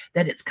heard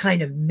that it's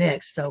kind of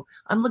mixed. So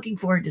I'm looking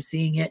forward to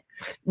seeing it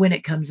when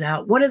it comes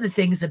out. One of the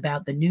things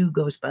about the new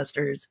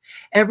Ghostbusters,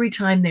 every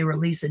time they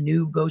release a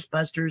new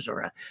Ghostbusters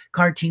or a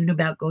cartoon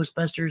about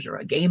Ghostbusters or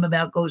a game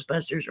about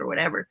Ghostbusters or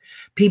whatever,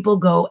 people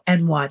go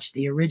and watch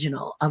the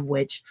original, of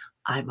which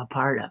I'm a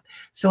part of.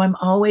 So I'm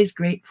always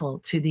grateful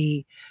to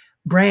the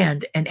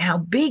brand and how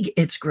big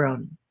it's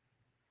grown.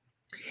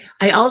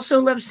 I also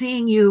love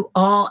seeing you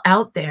all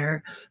out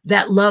there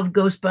that love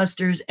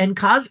Ghostbusters and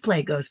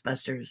cosplay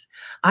Ghostbusters.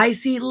 I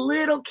see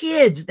little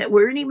kids that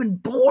weren't even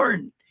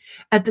born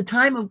At the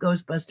time of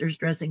Ghostbusters,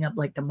 dressing up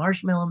like the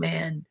Marshmallow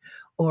Man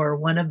or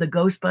one of the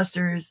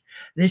Ghostbusters.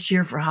 This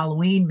year for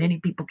Halloween, many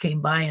people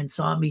came by and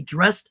saw me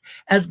dressed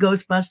as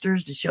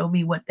Ghostbusters to show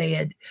me what they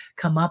had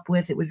come up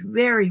with. It was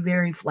very,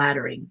 very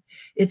flattering.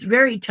 It's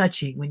very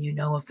touching when you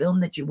know a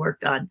film that you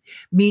worked on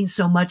means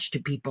so much to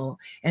people,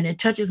 and it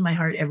touches my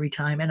heart every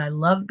time. And I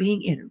love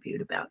being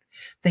interviewed about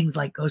things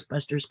like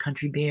Ghostbusters,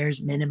 Country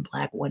Bears, Men in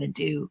Black 1 and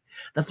 2,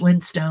 the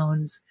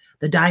Flintstones,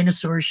 the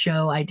dinosaur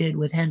show I did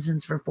with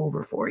Henson's for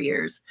over 4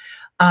 years.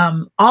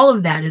 All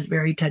of that is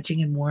very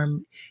touching and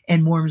warm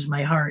and warms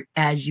my heart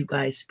as you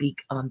guys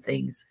speak on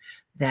things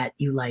that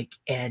you like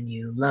and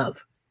you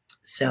love.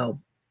 So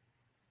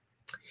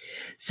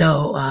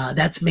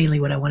that's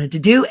mainly what I wanted to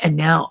do. And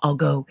now I'll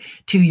go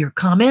to your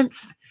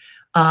comments.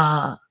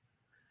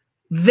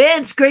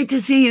 Vince, great to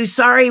see you.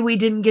 Sorry we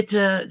didn't get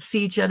to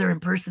see each other in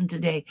person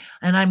today.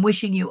 And I'm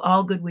wishing you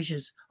all good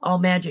wishes, all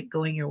magic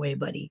going your way,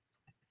 buddy.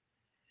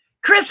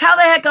 Chris, how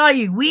the heck are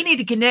you? We need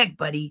to connect,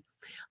 buddy.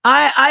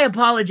 I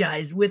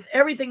apologize. With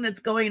everything that's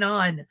going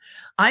on,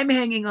 I'm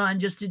hanging on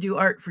just to do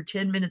art for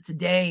 10 minutes a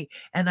day,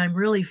 and I'm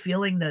really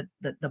feeling the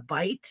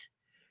bite,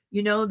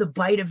 you know, the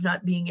bite of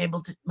not being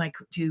able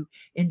to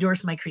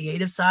endorse my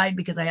creative side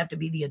because I have to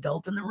be the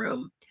adult in the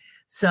room.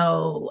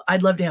 So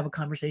I'd love to have a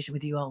conversation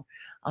with you.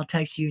 I'll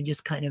text you and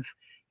just kind of,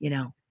 you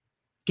know,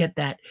 get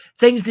that.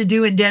 Things to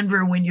do in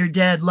Denver when you're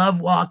dead.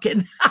 Love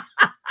walking.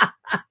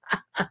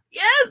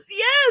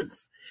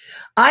 Yes.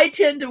 I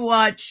tend to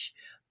watch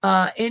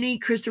any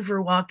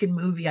Christopher Walken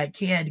movie I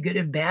can, good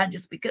and bad,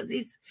 just because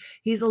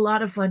he's a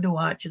lot of fun to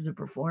watch as a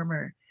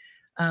performer.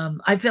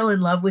 I fell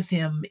in love with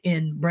him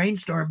in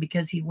Brainstorm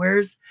because he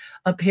wears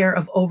a pair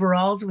of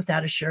overalls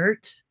without a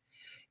shirt,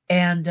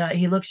 and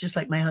he looks just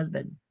like my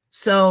husband.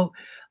 So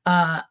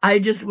I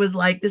just was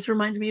like, this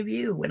reminds me of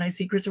you. When I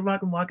see Christopher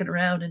Walken walking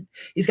around and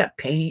he's got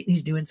paint,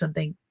 he's doing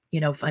something, you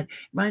know, fun.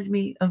 Reminds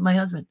me of my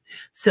husband.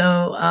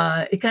 So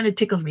it kind of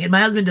tickles me. And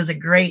my husband does a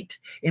great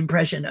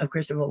impression of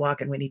Christopher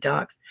Walken when he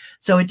talks.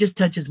 So it just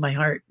touches my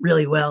heart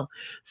really well.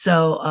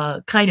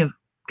 So kind of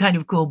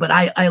cool. But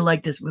I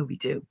like this movie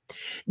too.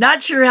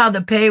 Not sure how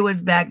the pay was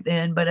back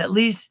then, but at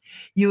least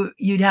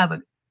you'd have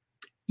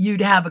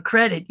a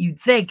credit. You'd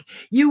think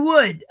you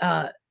would.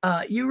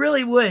 You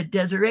really would,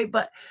 Desiree.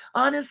 But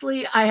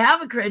honestly, I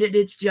have a credit.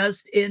 It's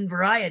just in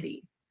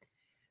Variety.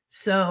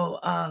 So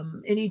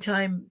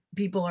anytime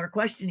people are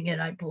questioning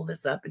it, I pull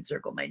this up and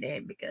circle my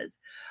name because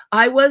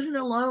I wasn't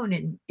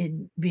alone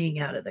in being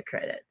out of the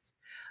credits.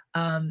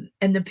 And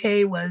the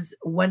pay was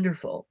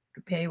wonderful.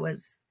 The pay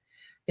was,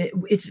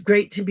 it's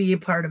great to be a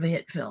part of a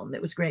hit film.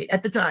 It was great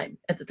at the time.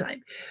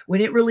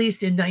 When it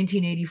released in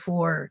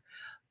 1984,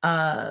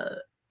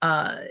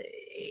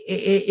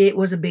 it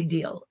was a big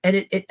deal.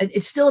 And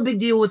it's still a big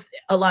deal with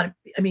a lot of,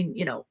 I mean,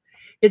 you know,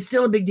 it's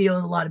still a big deal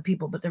with a lot of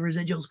people, but the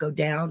residuals go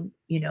down,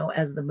 you know,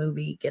 as the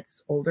movie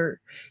gets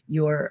older,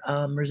 your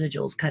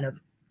residuals kind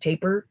of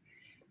taper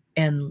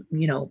and,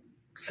 you know,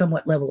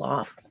 somewhat level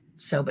off.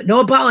 So, but no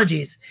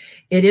apologies.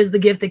 It is the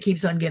gift that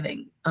keeps on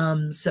giving.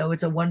 So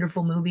it's a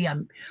wonderful movie.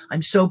 I'm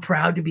so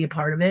proud to be a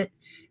part of it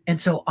and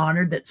so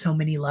honored that so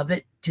many love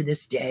it to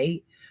this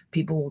day.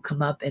 People will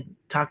come up and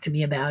talk to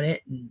me about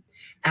it and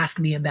ask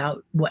me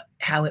about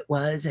how it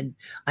was, and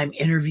I'm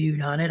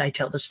interviewed on it. I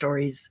tell the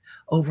stories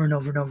over and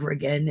over and over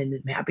again, and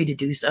I'm happy to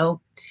do so.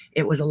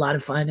 It was a lot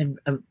of fun and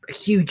a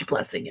huge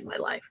blessing in my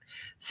life.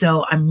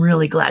 So I'm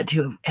really glad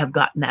to have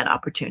gotten that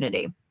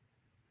opportunity.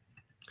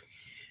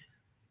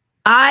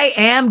 I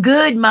am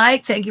good,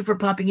 Mike. Thank you for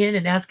popping in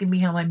and asking me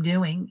how I'm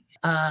doing.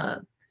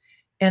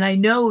 And I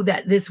know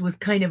that this was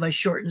kind of a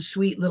short and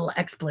sweet little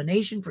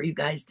explanation for you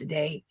guys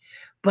today,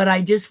 but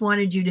I just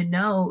wanted you to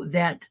know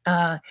that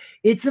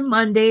it's a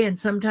Monday, and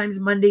sometimes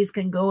Mondays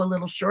can go a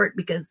little short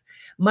because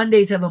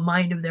Mondays have a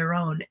mind of their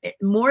own.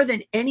 More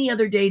than any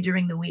other day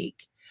during the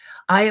week,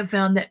 I have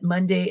found that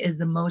Monday is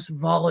the most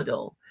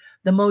volatile,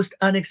 the most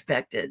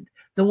unexpected,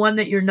 the one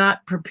that you're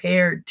not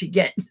prepared to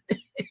get.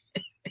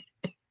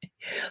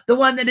 The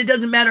one that it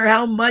doesn't matter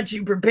how much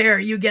you prepare,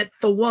 you get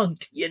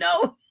thwunked, you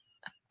know?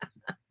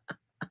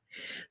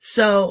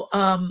 So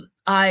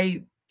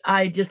I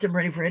just am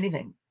ready for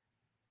anything.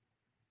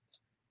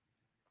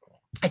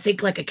 I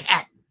think like a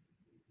cat.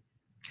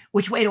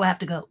 Which way do I have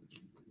to go?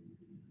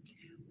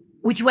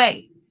 Which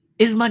way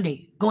is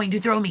Monday going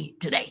to throw me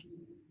today?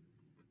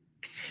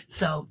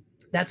 So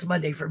that's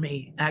Monday for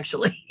me,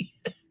 actually.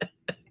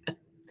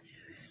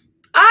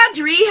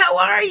 Audrey, how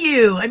are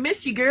you? I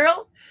miss you,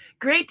 girl.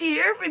 Great to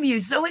hear from you.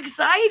 So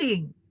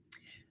exciting.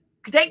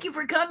 Thank you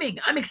for coming.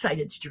 I'm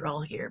excited that you're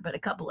all here, but a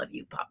couple of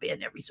you pop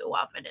in every so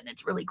often, and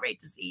it's really great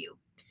to see you.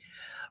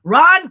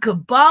 Ron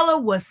Kabbalah,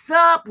 what's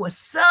up?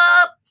 What's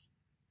up?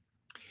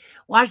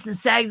 Watching the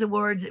SAGs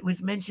Awards, it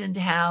was mentioned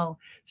how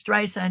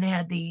Streisand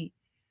had the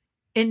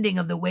ending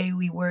of The Way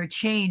We Were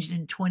changed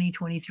in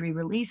 2023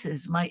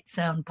 releases. Might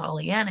sound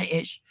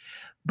Pollyanna-ish,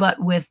 but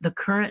with the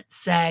current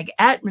SAG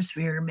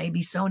atmosphere,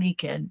 maybe Sony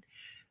can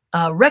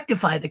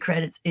rectify the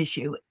credits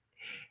issue.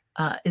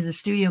 is a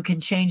studio can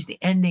change the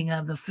ending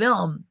of the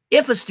film.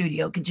 If a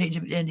studio can change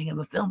the ending of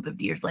a film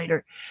 50 years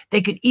later,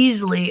 they could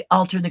easily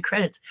alter the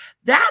credits.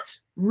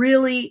 That's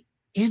really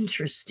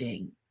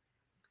interesting.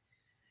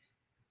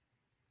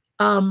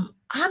 I'm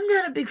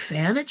not a big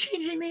fan of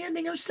changing the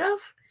ending of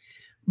stuff,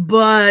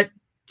 but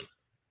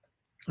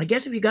I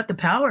guess if you got the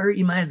power,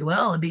 you might as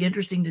well. It'd be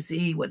interesting to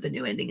see what the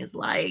new ending is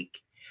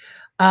like.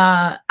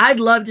 I'd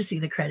love to see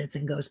the credits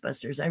in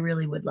Ghostbusters. I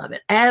really would love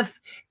it. If,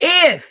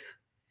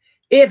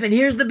 and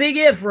here's the big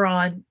if,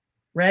 Ron,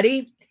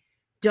 ready?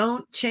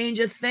 Don't change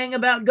a thing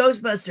about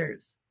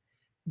Ghostbusters.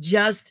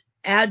 Just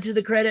add to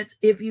the credits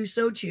if you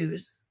so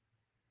choose,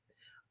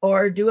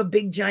 or do a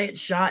big giant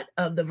shot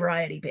of the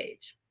variety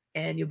page,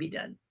 and you'll be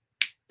done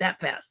that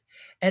fast.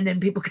 And then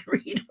people can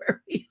read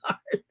where we are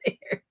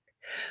there.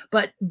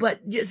 But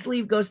just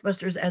leave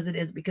Ghostbusters as it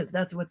is, because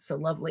that's what's so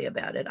lovely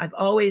about it. I've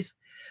always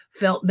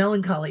felt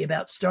melancholy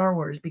about Star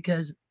Wars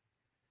because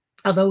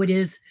although it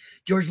is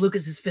George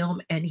Lucas's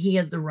film and he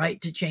has the right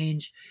to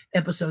change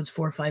episodes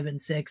 4, 5, and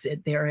 6,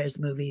 they're his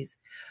movies,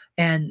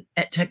 and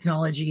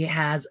technology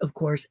has, of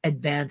course,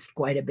 advanced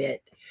quite a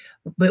bit.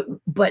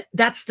 But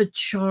that's the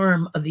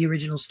charm of the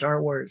original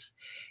Star Wars,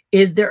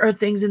 is there are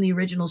things in the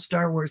original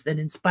Star Wars that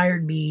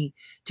inspired me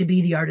to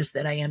be the artist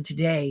that I am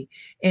today.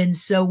 And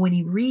so when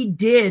he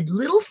redid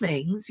little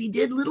things, he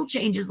did little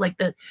changes like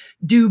the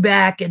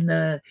do-back and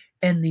the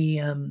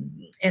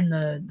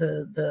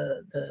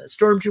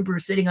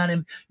stormtroopers sitting on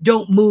him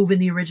don't move in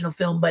the original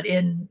film, but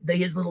in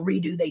his little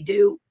redo they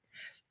do.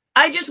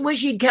 I just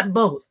wish he'd kept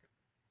both.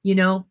 You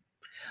know,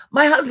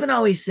 my husband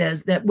always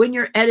says that when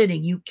you're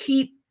editing, you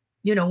keep,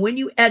 when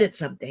you edit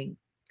something,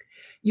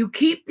 you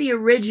keep the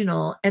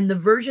original, and the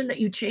version that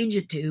you change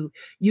it to,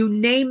 you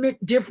name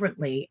it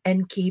differently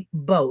and keep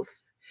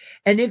both.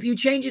 And if you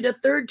change it a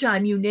third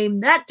time, you name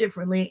that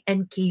differently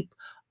and keep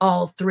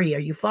all three. Are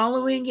you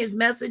following his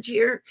message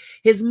here?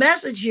 His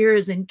message here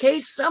is, in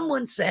case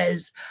someone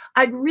says,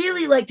 I'd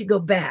really like to go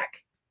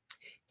back.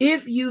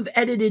 If you've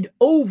edited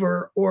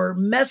over or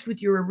messed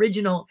with your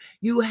original,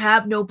 you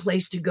have no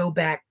place to go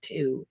back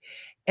to.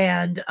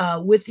 And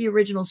with the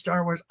original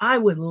Star Wars, I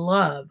would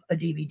love a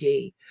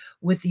DVD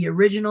with the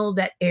original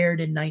that aired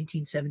in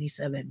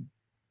 1977.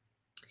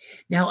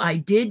 Now, I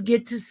did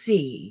get to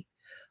see,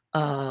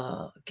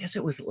 I guess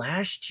it was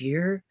last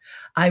year,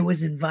 I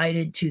was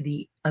invited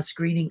to a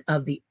screening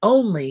of the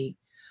only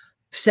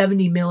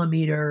 70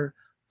 millimeter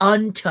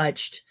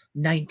untouched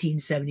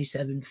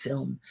 1977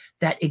 film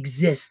that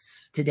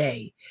exists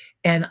today.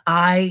 And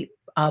I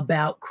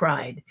about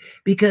cried,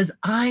 because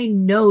I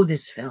know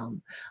this film.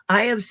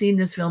 I have seen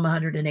this film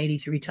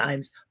 183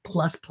 times,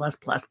 plus.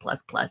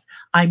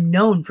 I'm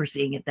known for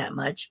seeing it that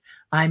much.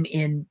 I'm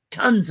in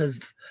tons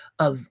of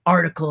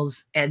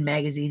articles and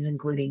magazines,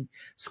 including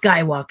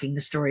Skywalking,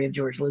 the story of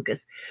George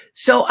Lucas.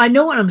 So I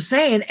know what I'm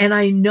saying, and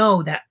I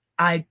know that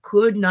I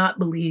could not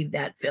believe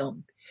that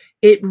film.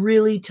 It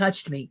really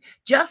touched me,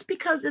 just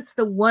because it's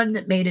the one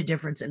that made a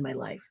difference in my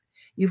life.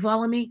 You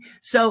follow me?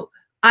 So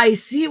I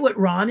see what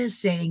Ron is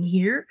saying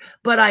here,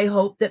 but I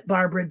hope that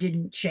Barbara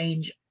didn't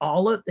change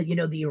all of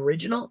the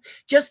original.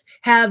 Just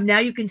have, now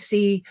you can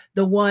see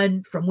the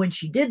one from when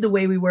she did The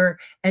Way We Were,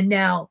 and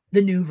now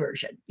the new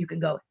version. You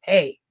can go,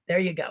 hey, there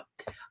you go.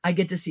 I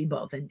get to see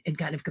both and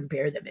kind of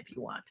compare them if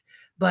you want.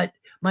 But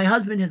my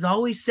husband has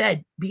always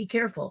said, be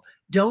careful.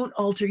 Don't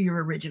alter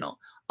your original.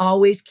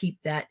 Always keep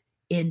that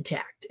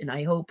intact. And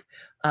I hope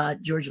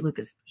George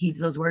Lucas heeds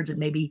those words and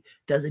maybe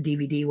does a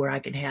DVD where I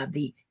can have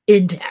the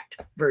intact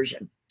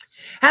version.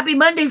 Happy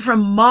Monday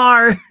from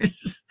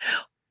Mars.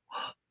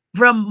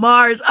 From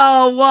Mars.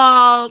 Oh,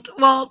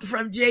 Walt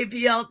from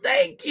JPL.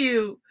 Thank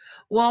you,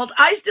 Walt.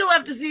 I still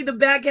have to see the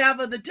back half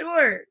of the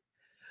tour.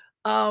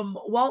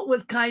 Walt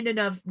was kind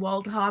enough,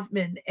 Walt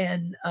Hoffman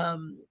and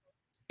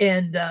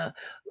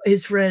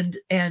his friend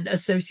and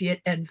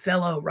associate and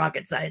fellow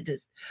rocket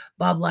scientist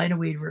Bob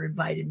Leineweaver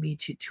invited me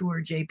to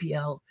tour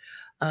JPL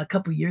a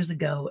couple years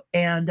ago,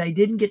 and I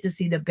didn't get to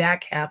see the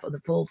back half of the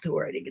full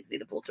tour. I didn't get to see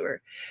the full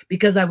tour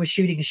because I was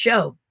shooting a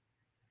show.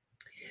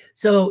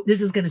 So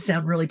this is going to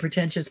sound really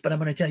pretentious, but I'm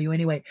going to tell you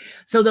anyway.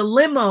 So the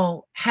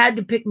limo had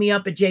to pick me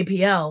up at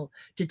JPL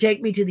to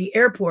take me to the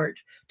airport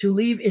to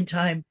leave in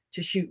time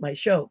to shoot my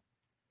show.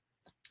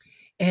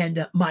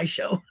 And my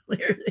show,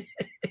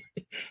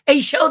 a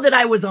show that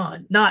I was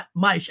on, not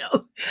my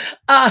show.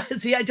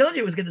 See, I told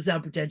you it was going to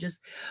sound pretentious.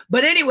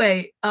 But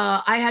anyway,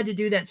 I had to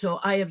do that. So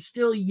I have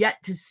still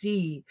yet to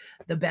see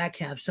the back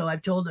half. So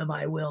I've told them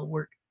I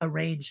will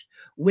arrange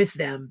with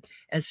them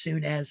as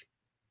soon as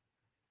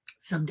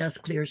some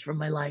dust clears from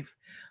my life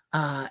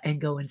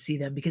and go and see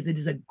them, because it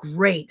is a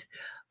great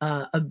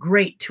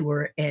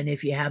tour. And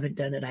if you haven't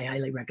done it, I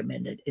highly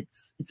recommend it.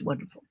 It's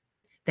wonderful.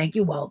 Thank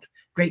you, Walt.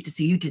 Great to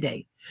see you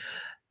today.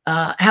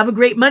 Have a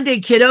great Monday,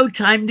 kiddo.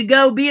 Time to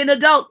go be an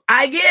adult.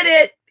 I get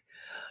it.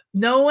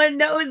 No one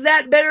knows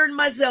that better than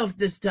myself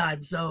this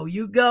time. So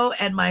you go,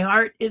 and my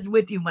heart is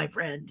with you, my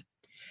friend.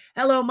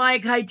 Hello,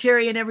 Mike. Hi,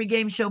 Terry. And every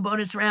game show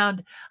bonus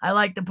round, I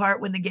like the part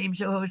when the game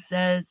show host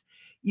says,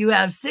 you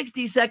have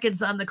 60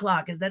 seconds on the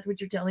clock. Is that what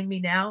you're telling me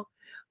now?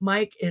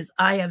 Mike, is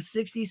I have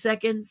 60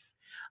 seconds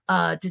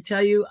to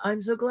tell you I'm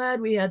so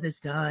glad we had this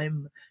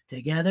time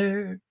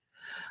together.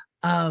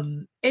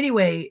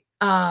 Anyway,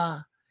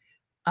 thank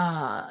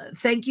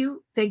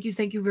you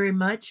very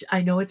much.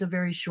 I know it's a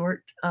very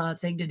short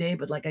thing today,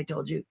 but like I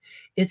told you,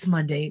 it's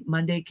Monday.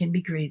 Monday can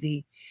be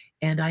crazy,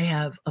 and I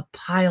have a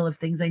pile of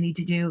things I need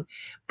to do,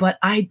 but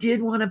I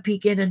did want to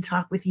peek in and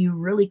talk with you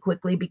really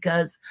quickly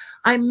because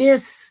I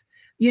miss,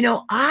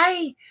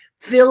 I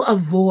feel a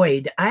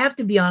void. I have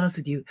to be honest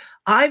with you.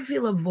 I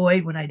feel a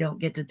void when I don't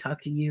get to talk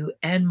to you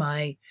and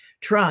my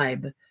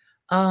tribe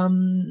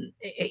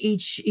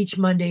each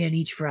Monday and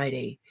each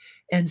Friday.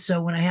 And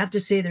so when I have to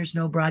say there's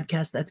no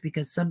broadcast, that's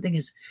because something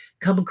has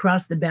come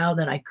across the bow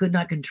that I could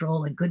not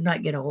control and could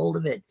not get a hold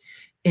of it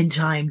in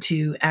time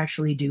to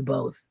actually do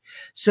both.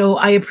 So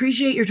I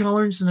appreciate your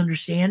tolerance and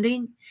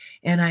understanding,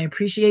 and I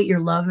appreciate your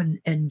love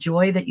and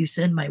joy that you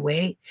send my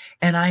way.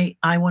 And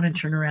I want to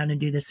turn around and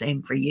do the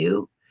same for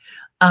you.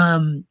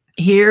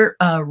 Here,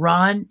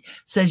 Ron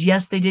says,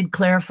 yes, they did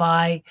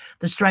clarify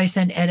the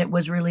Streisand edit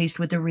was released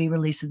with the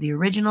re-release of the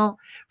original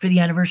for the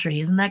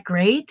anniversary. Isn't that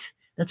great?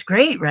 That's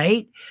great,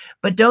 right?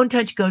 But don't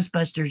touch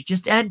Ghostbusters.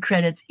 Just add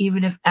credits,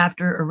 even if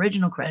after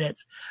original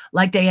credits,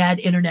 like they add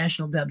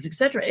international dubs,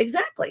 etc.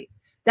 Exactly.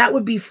 That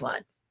would be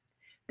fun.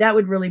 That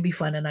would really be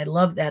fun. And I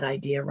love that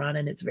idea, Ron.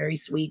 And it's very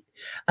sweet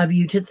of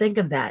you to think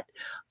of that.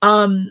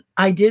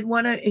 I did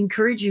want to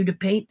encourage you to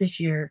paint this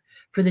year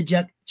for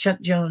the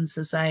Chuck Jones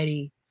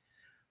Society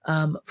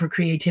for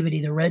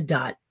Creativity, the red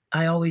dot.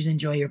 I always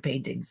enjoy your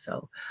paintings,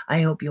 so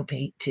I hope you'll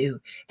paint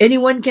too.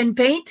 Anyone can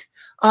paint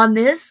on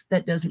this.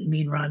 That doesn't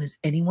mean Ron is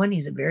anyone.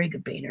 He's a very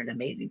good painter, an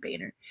amazing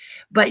painter.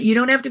 But you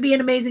don't have to be an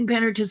amazing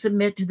painter to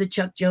submit to the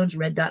Chuck Jones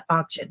red dot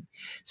auction.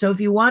 So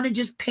if you want to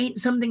just paint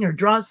something or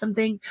draw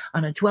something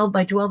on a 12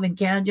 by 12 in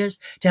canvas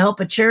to help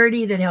a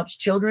charity that helps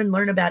children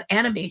learn about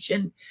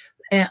animation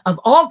of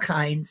all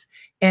kinds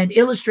and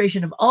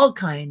illustration of all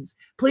kinds,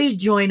 please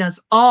join us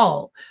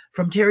all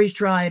from Terri's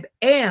Tribe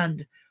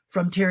and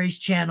from Terri's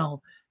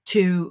channel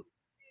to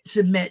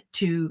submit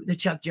to the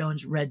Chuck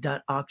Jones Red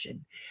Dot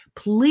auction.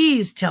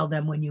 Please tell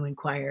them when you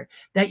inquire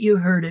that you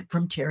heard it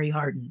from TERRI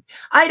HARDIN.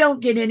 I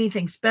don't get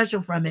anything special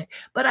from it,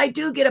 but I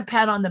do get a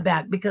pat on the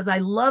back because I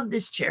love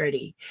this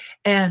charity.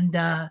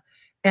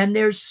 And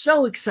they're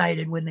so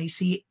excited when they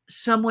see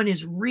someone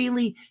is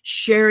really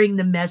sharing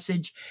the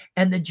message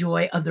and the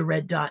joy of the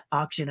Red Dot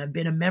auction. I've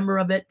been a member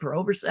of it for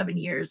over 7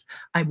 years.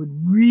 I would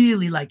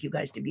really like you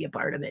guys to be a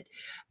part of it.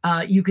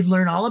 You can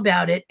learn all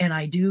about it, and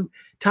I do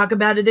talk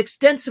about it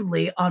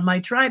extensively on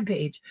my tribe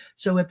page.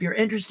 So if you're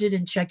interested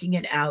in checking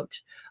it out,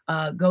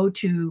 go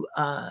to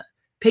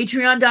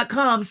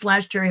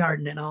patreon.com/TERRI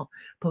HARDIN, and I'll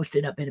post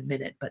it up in a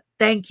minute. But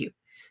thank you.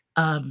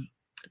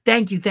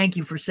 Thank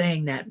you for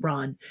saying that,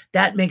 Ron.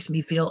 That makes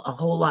me feel a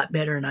whole lot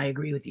better, and I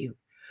agree with you.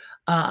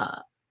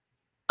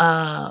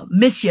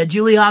 Miss you,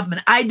 Julie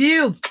Hoffman. I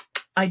do,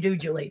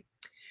 Julie.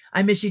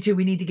 I miss you too.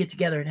 We need to get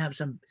together and have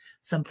some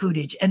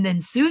footage. And then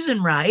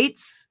Susan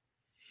writes,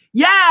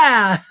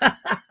 yeah.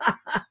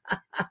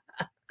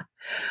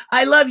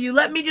 I love you.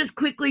 Let me just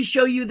quickly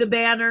show you the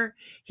banner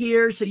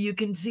here so you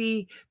can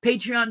see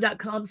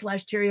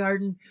patreon.com/TERRI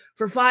HARDIN.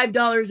 For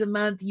 $5 a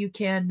month, you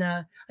can,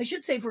 I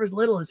should say for as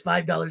little as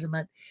 $5 a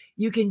month,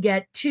 you can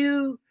get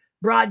 2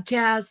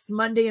 broadcasts,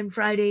 Monday and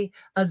Friday,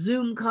 a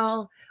Zoom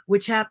call,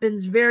 which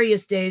happens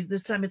various days.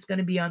 This time it's going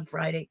to be on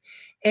Friday.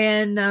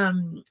 And I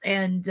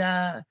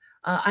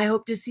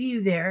hope to see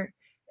you there.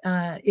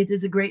 It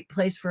is a great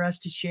place for us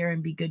to share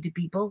and be good to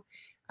people.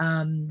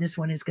 This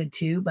one is good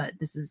too, but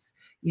this is,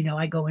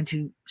 I go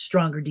into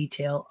stronger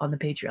detail on the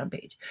Patreon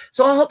page.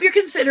 So I hope you're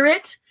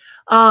considerate.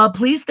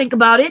 Please think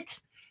about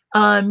it.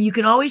 You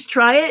can always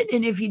try it.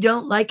 And if you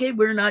don't like it,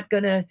 we're not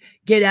going to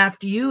get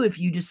after you if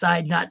you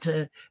decide not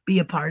to be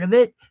a part of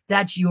it.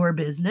 That's your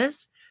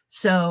business.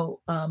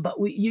 So, but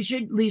you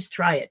should at least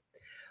try it.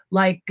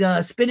 Like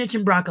spinach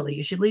and broccoli.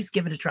 You should at least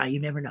give it a try. You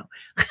never know.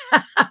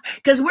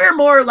 Because we're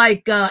more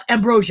like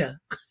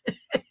ambrosia.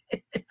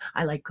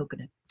 I like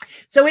coconut.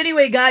 So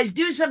anyway, guys,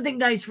 do something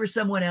nice for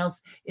someone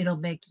else. It'll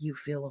make you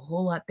feel a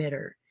whole lot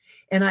better.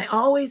 And I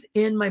always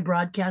end my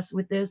broadcast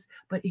with this,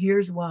 but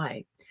here's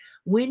why.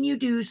 When you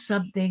do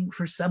something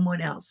for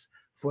someone else,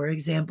 for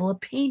example, a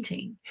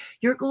painting,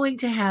 you're going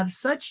to have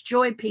such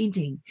joy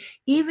painting,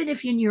 even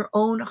if in your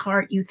own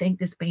heart you think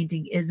this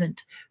painting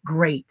isn't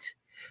great.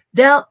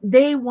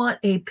 They want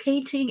a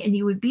painting, and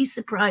you would be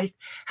surprised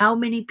how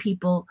many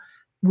people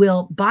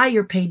will buy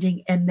your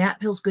painting, and that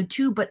feels good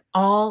too. But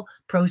all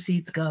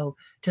proceeds go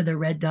to the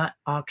Red Dot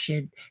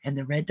auction, and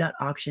the Red Dot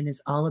auction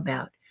is all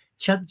about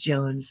Chuck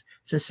Jones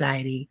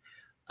Society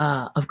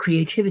of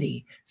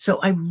Creativity.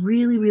 So I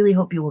really, really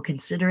hope you will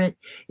consider it.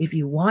 If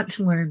you want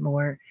to learn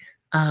more,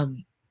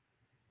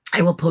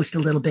 I will post a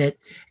little bit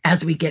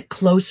as we get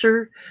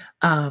closer.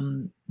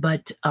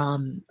 But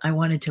I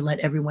wanted to let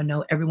everyone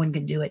know everyone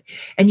can do it.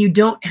 And you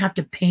don't have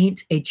to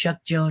paint a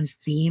Chuck Jones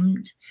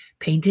themed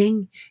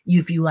painting.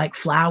 If you like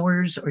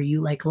flowers or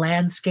you like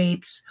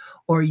landscapes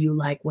or you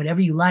like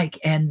whatever you like.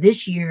 And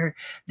this year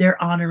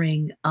they're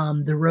honoring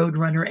the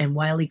Roadrunner and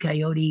Wile E.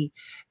 Coyote,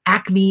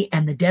 Acme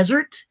and the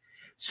Desert.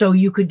 So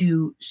you could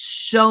do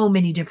so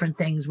many different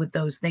things with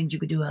those things. You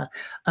could do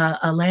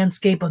a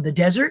landscape of the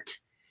desert,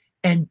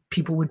 and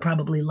people would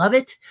probably love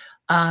it.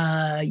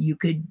 You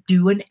could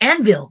do an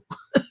anvil.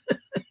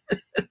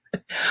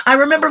 I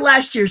remember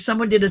last year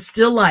someone did a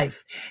still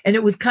life, and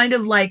it was kind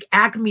of like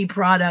Acme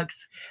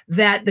products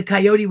that the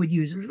Coyote would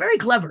use. It was very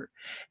clever.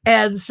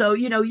 And so,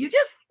 you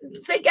just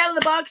think out of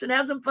the box and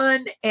have some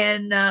fun,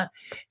 and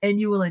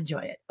you will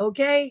enjoy it.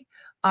 Okay.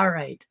 All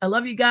right. I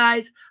love you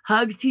guys.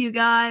 Hugs to you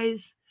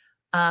guys.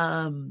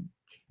 And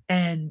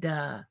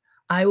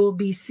I will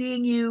be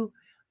seeing you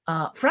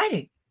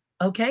Friday.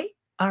 Okay.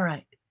 All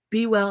right.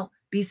 Be well.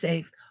 Be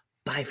safe.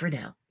 Bye for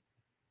now.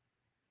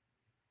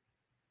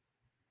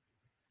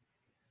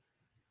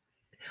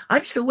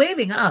 I'm still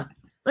waving, huh?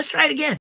 Let's try it again.